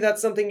 Mm-hmm. Maybe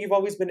that's something you've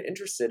always been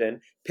interested in.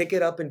 Pick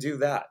it up and do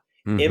that.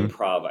 Mm-hmm.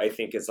 Improv, I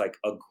think, is a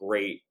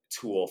great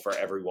tool for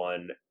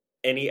everyone.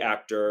 Any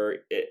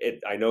actor,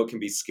 I know it can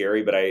be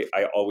scary, but I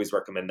always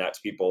recommend that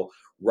to people.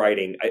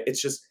 Writing,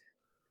 it's just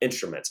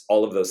instruments,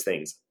 all of those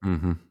things.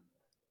 Mm-hmm.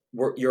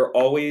 You're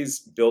always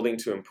building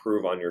to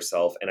improve on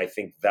yourself. And I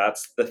think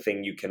that's the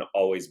thing you can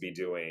always be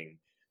doing,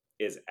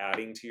 is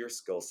adding to your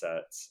skill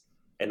sets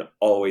and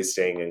always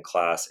staying in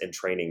class and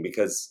training,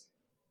 because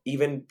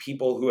even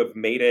people who have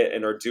made it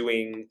and are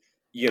doing,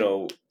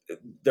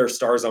 they're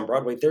stars on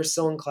Broadway, they're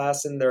still in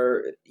class, and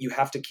you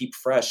have to keep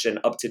fresh and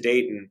up to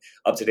date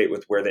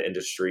with where the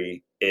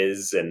industry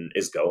is and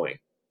is going.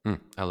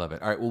 I love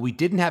it. All right. Well, we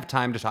didn't have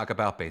time to talk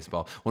about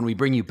baseball. When we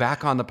bring you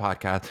back on the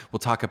podcast, we'll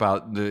talk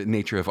about the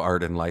nature of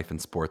art and life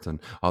and sports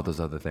and all those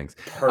other things.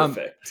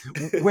 Perfect.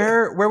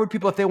 Where would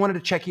people, if they wanted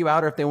to check you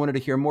out or if they wanted to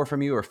hear more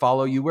from you or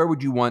follow you, where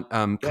would you want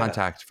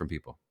contact from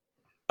people?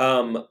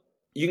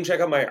 You can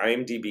check out my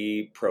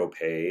IMDb Pro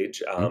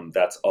page.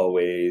 That's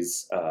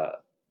always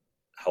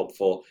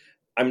helpful.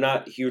 I'm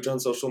not huge on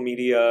social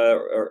media,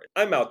 or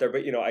I'm out there,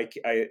 but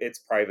it's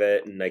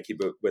private and I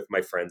keep it with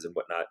my friends and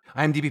whatnot.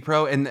 IMDb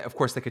Pro, and of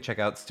course they could check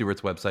out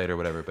Stuart's website or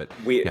whatever. But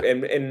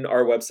and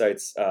our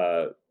website's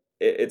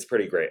it's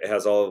pretty great. It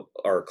has all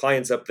our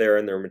clients up there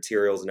and their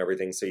materials and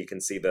everything, so you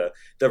can see the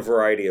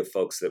variety of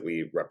folks that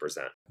we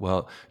represent.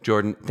 Well,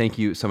 Jordan, thank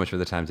you so much for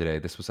the time today.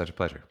 This was such a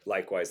pleasure.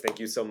 Likewise. Thank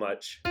you so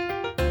much.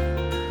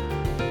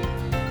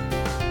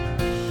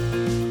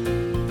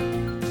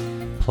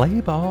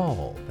 Play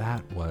ball.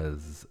 That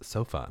was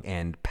so fun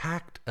and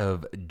packed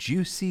of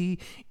juicy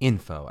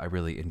info. I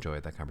really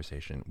enjoyed that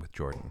conversation with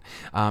Jordan.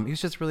 He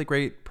was just a really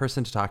great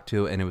person to talk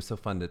to, and it was so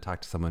fun to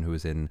talk to someone who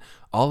was in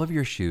all of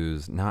your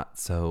shoes not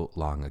so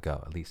long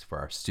ago, at least for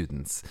our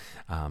students,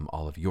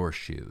 all of your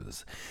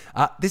shoes.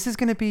 This is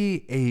going to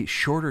be a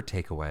shorter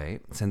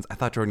takeaway since I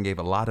thought Jordan gave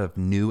a lot of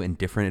new and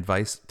different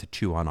advice to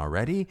chew on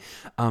already.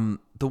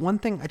 The one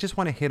thing I just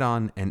want to hit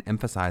on and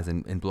emphasize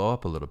and blow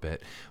up a little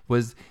bit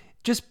was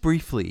just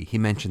briefly, he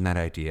mentioned that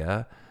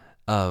idea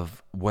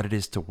of what it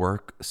is to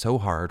work so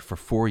hard for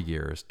 4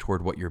 years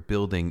toward what you're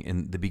building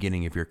in the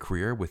beginning of your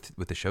career with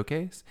the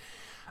showcase.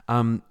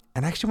 And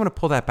I actually want to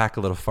pull that back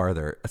a little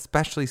farther,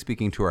 especially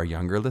speaking to our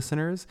younger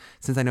listeners,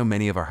 since I know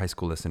many of our high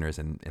school listeners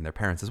and their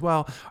parents as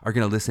well are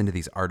going to listen to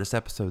these artist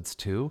episodes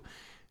too.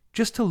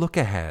 Just to look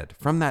ahead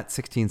from that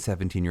 16,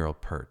 17-year-old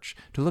perch,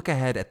 to look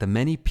ahead at the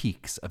many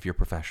peaks of your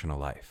professional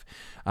life.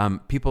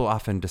 People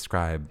often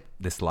describe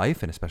this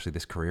life, and especially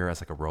this career,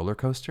 as like a roller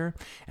coaster.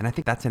 And I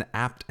think that's an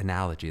apt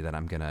analogy that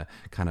I'm going to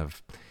kind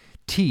of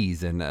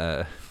tease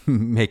and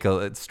make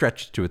a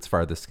stretch to its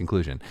farthest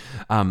conclusion.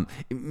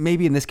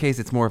 Maybe in this case,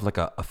 it's more of like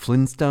a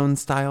Flintstone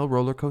style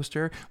roller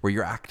coaster where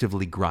you're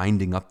actively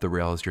grinding up the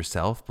rails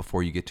yourself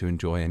before you get to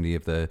enjoy any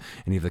of the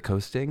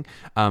coasting.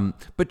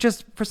 But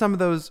just for some of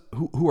those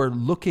who are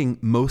looking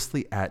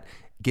mostly at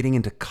getting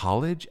into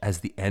college as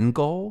the end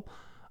goal,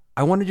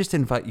 I want to just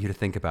invite you to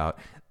think about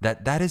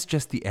that is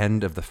just the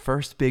end of the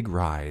first big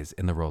rise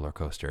in the roller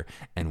coaster,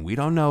 and we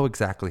don't know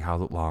exactly how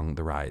long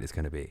the ride is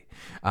going to be.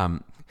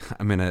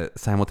 I'm going to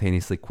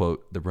simultaneously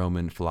quote the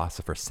Roman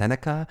philosopher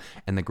Seneca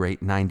and the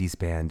great 90s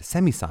band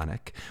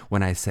Semisonic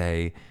when I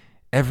say,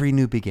 every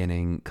new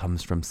beginning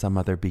comes from some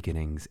other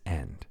beginning's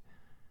end.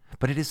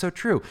 But it is so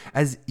true.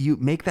 As you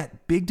make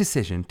that big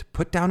decision to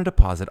put down a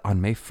deposit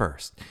on May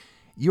 1st,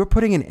 you're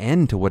putting an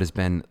end to what has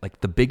been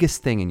like the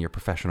biggest thing in your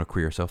professional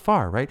career so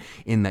far, right?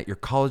 In that your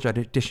college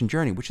audition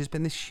journey, which has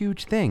been this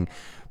huge thing.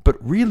 But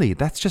really,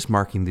 that's just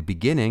marking the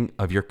beginning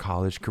of your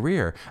college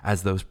career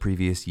as those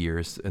previous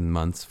years and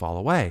months fall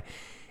away.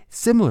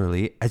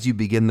 Similarly, as you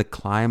begin the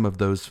climb of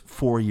those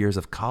 4 years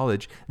of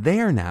college,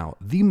 they are now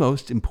the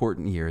most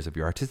important years of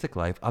your artistic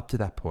life up to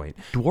that point,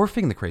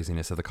 dwarfing the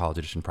craziness of the college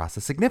audition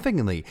process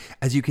significantly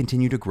as you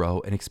continue to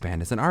grow and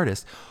expand as an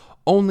artist,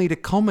 only to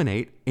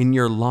culminate in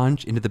your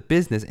launch into the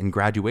business and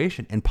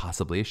graduation and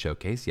possibly a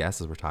showcase, yes,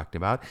 as we're talking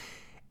about.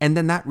 And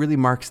then that really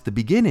marks the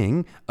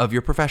beginning of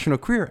your professional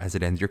career as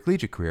it ends your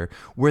collegiate career,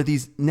 where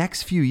these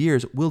next few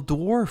years will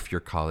dwarf your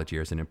college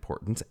years in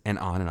importance and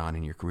on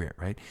in your career,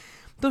 right?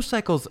 Those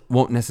cycles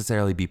won't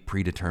necessarily be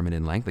predetermined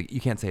in length. Like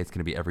you can't say it's going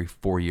to be every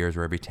 4 years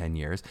or every 10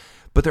 years,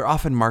 but they're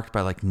often marked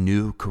by like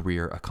new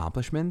career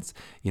accomplishments.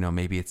 You know,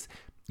 maybe it's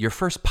your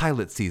first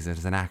pilot season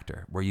as an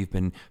actor, where you've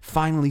been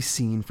finally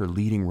seen for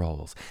leading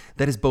roles.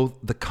 That is both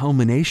the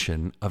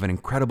culmination of an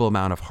incredible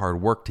amount of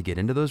hard work to get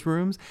into those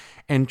rooms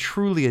and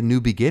truly a new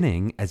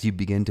beginning as you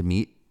begin to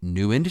meet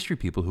new industry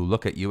people who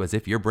look at you as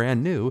if you're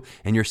brand new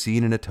and you're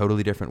seen in a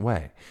totally different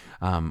way.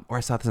 Or I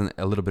saw this in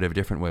a little bit of a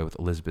different way with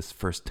Elizabeth's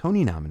first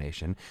Tony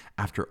nomination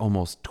after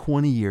almost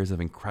 20 years of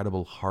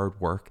incredible hard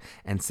work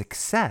and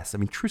success. I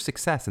mean, true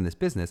success in this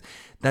business.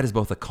 That is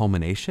both a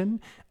culmination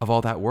of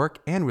all that work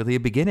and really a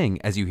beginning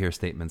as you hear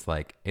statements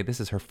like, hey, this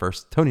is her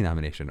first Tony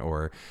nomination,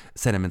 or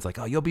sentiments like,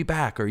 oh, you'll be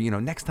back, or, you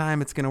know, next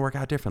time it's going to work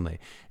out differently.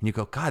 And you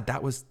go, God,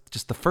 that was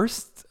just the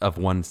first of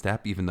one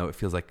step, even though it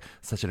feels like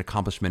such an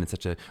accomplishment and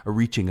such a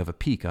reaching of a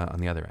peak on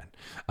the other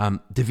end.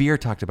 DeVere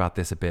talked about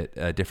this a bit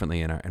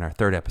differently in our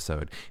third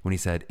episode when he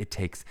said it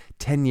takes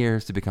 10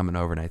 years to become an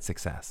overnight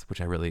success,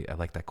 which I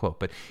like that quote,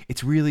 but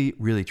it's really,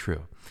 really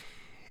true.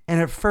 And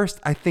at first,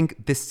 I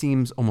think this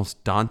seems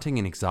almost daunting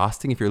and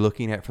exhausting if you're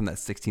looking at it from that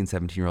 16,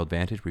 17-year-old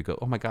vantage where you go,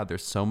 oh my God,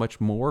 there's so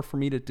much more for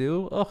me to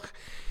do. Ugh.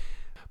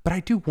 But I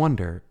do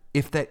wonder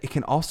if that it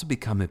can also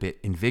become a bit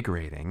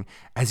invigorating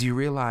as you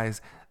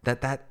realize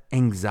that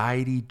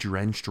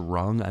anxiety-drenched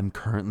rung I'm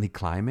currently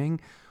climbing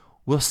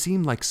will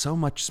seem like so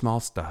much small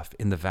stuff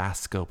in the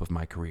vast scope of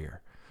my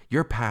career.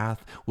 Your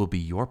path will be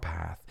your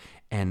path.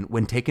 And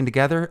when taken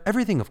together,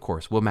 everything, of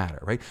course, will matter,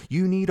 right?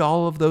 You need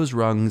all of those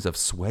rungs of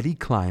sweaty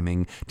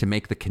climbing to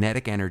make the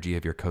kinetic energy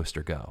of your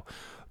coaster go.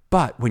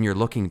 But when you're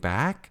looking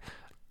back,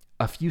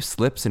 a few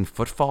slips and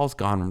footfalls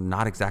gone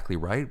not exactly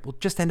right will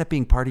just end up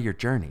being part of your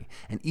journey.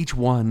 And each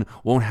one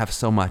won't have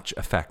so much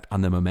effect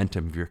on the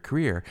momentum of your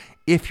career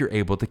if you're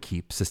able to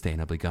keep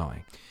sustainably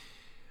going.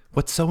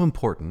 What's so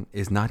important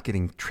is not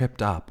getting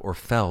tripped up or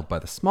felled by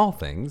the small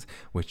things,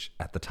 which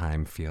at the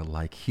time feel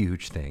like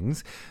huge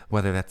things,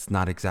 whether that's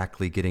not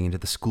exactly getting into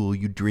the school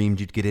you dreamed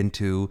you'd get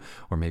into,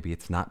 or maybe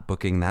it's not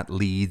booking that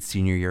lead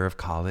senior year of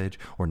college,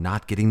 or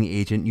not getting the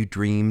agent you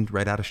dreamed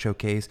right out of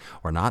showcase,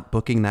 or not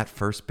booking that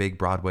first big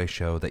Broadway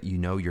show that you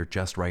know you're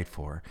just right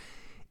for.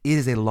 It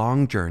is a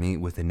long journey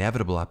with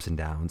inevitable ups and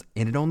downs,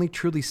 and it only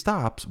truly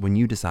stops when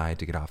you decide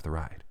to get off the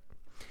ride.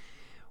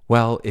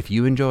 Well, if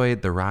you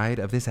enjoyed the ride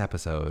of this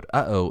episode,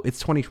 it's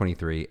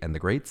 2023 and the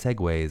great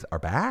segues are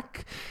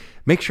back.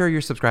 Make sure you're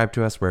subscribed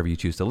to us wherever you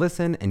choose to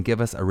listen and give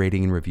us a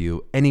rating and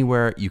review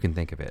anywhere you can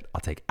think of it.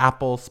 I'll take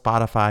Apple,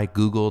 Spotify,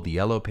 Google, the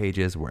Yellow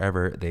Pages,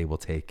 wherever they will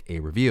take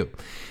a review.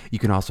 You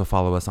can also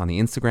follow us on the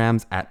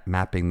Instagrams at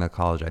Mapping the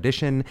College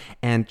Audition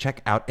and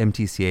check out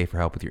MTCA for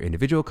help with your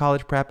individual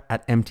college prep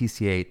at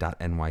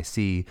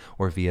mtca.nyc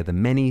or via the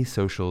many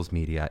socials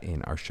media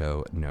in our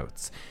show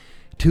notes.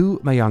 To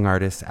my young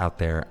artists out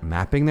there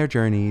mapping their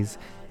journeys,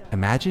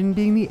 imagine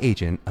being the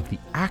agent of the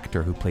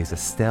actor who plays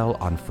Estelle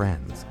on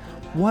Friends.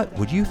 What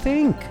would you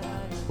think?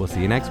 We'll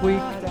see you next week.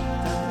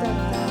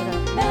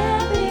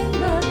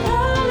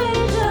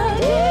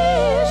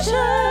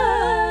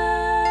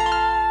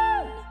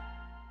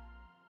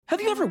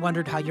 Have you ever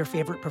wondered how your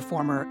favorite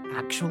performer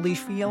actually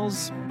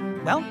feels?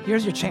 Well,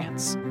 here's your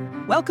chance.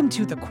 Welcome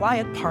to The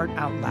Quiet Part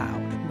Out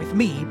Loud with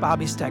me,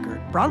 Bobby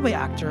Steggert, Broadway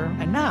actor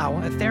and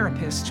now a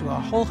therapist to a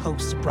whole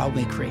host of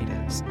Broadway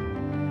creatives.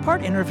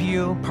 Part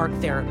interview, part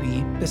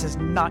therapy, this is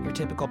not your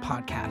typical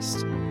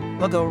podcast.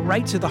 We'll go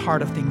right to the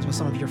heart of things with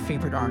some of your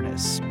favorite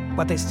artists,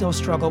 what they still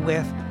struggle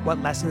with,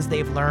 what lessons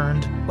they've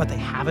learned, what they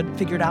haven't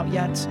figured out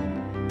yet.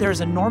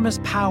 There's enormous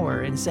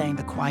power in saying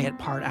the quiet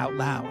part out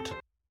loud.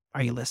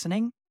 Are you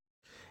listening?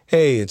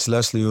 Hey, it's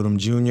Leslie Odom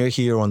Jr.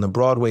 here on the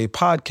Broadway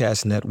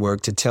Podcast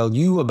Network to tell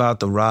you about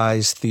the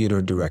Rise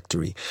Theater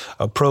Directory,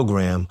 a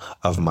program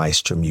of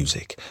Maestra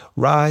Music.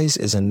 Rise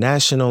is a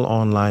national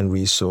online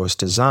resource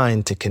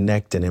designed to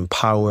connect and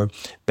empower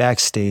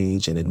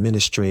backstage and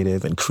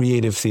administrative and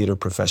creative theater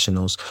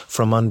professionals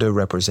from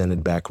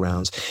underrepresented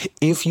backgrounds.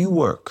 If you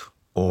work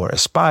or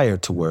aspire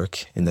to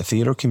work in the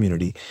theater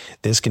community,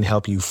 this can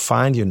help you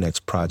find your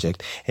next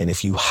project. And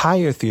if you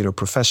hire theater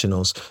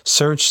professionals,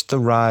 search the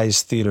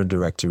Rise Theater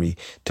Directory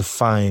to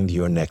find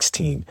your next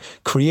team.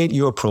 Create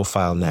your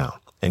profile now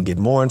and get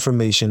more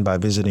information by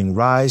visiting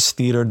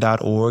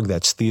risetheater.org.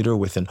 That's theater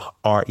with an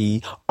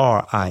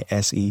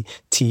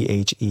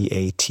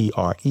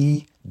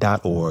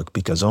RERISETHEATRE.org,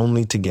 because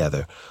only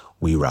together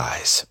we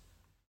rise.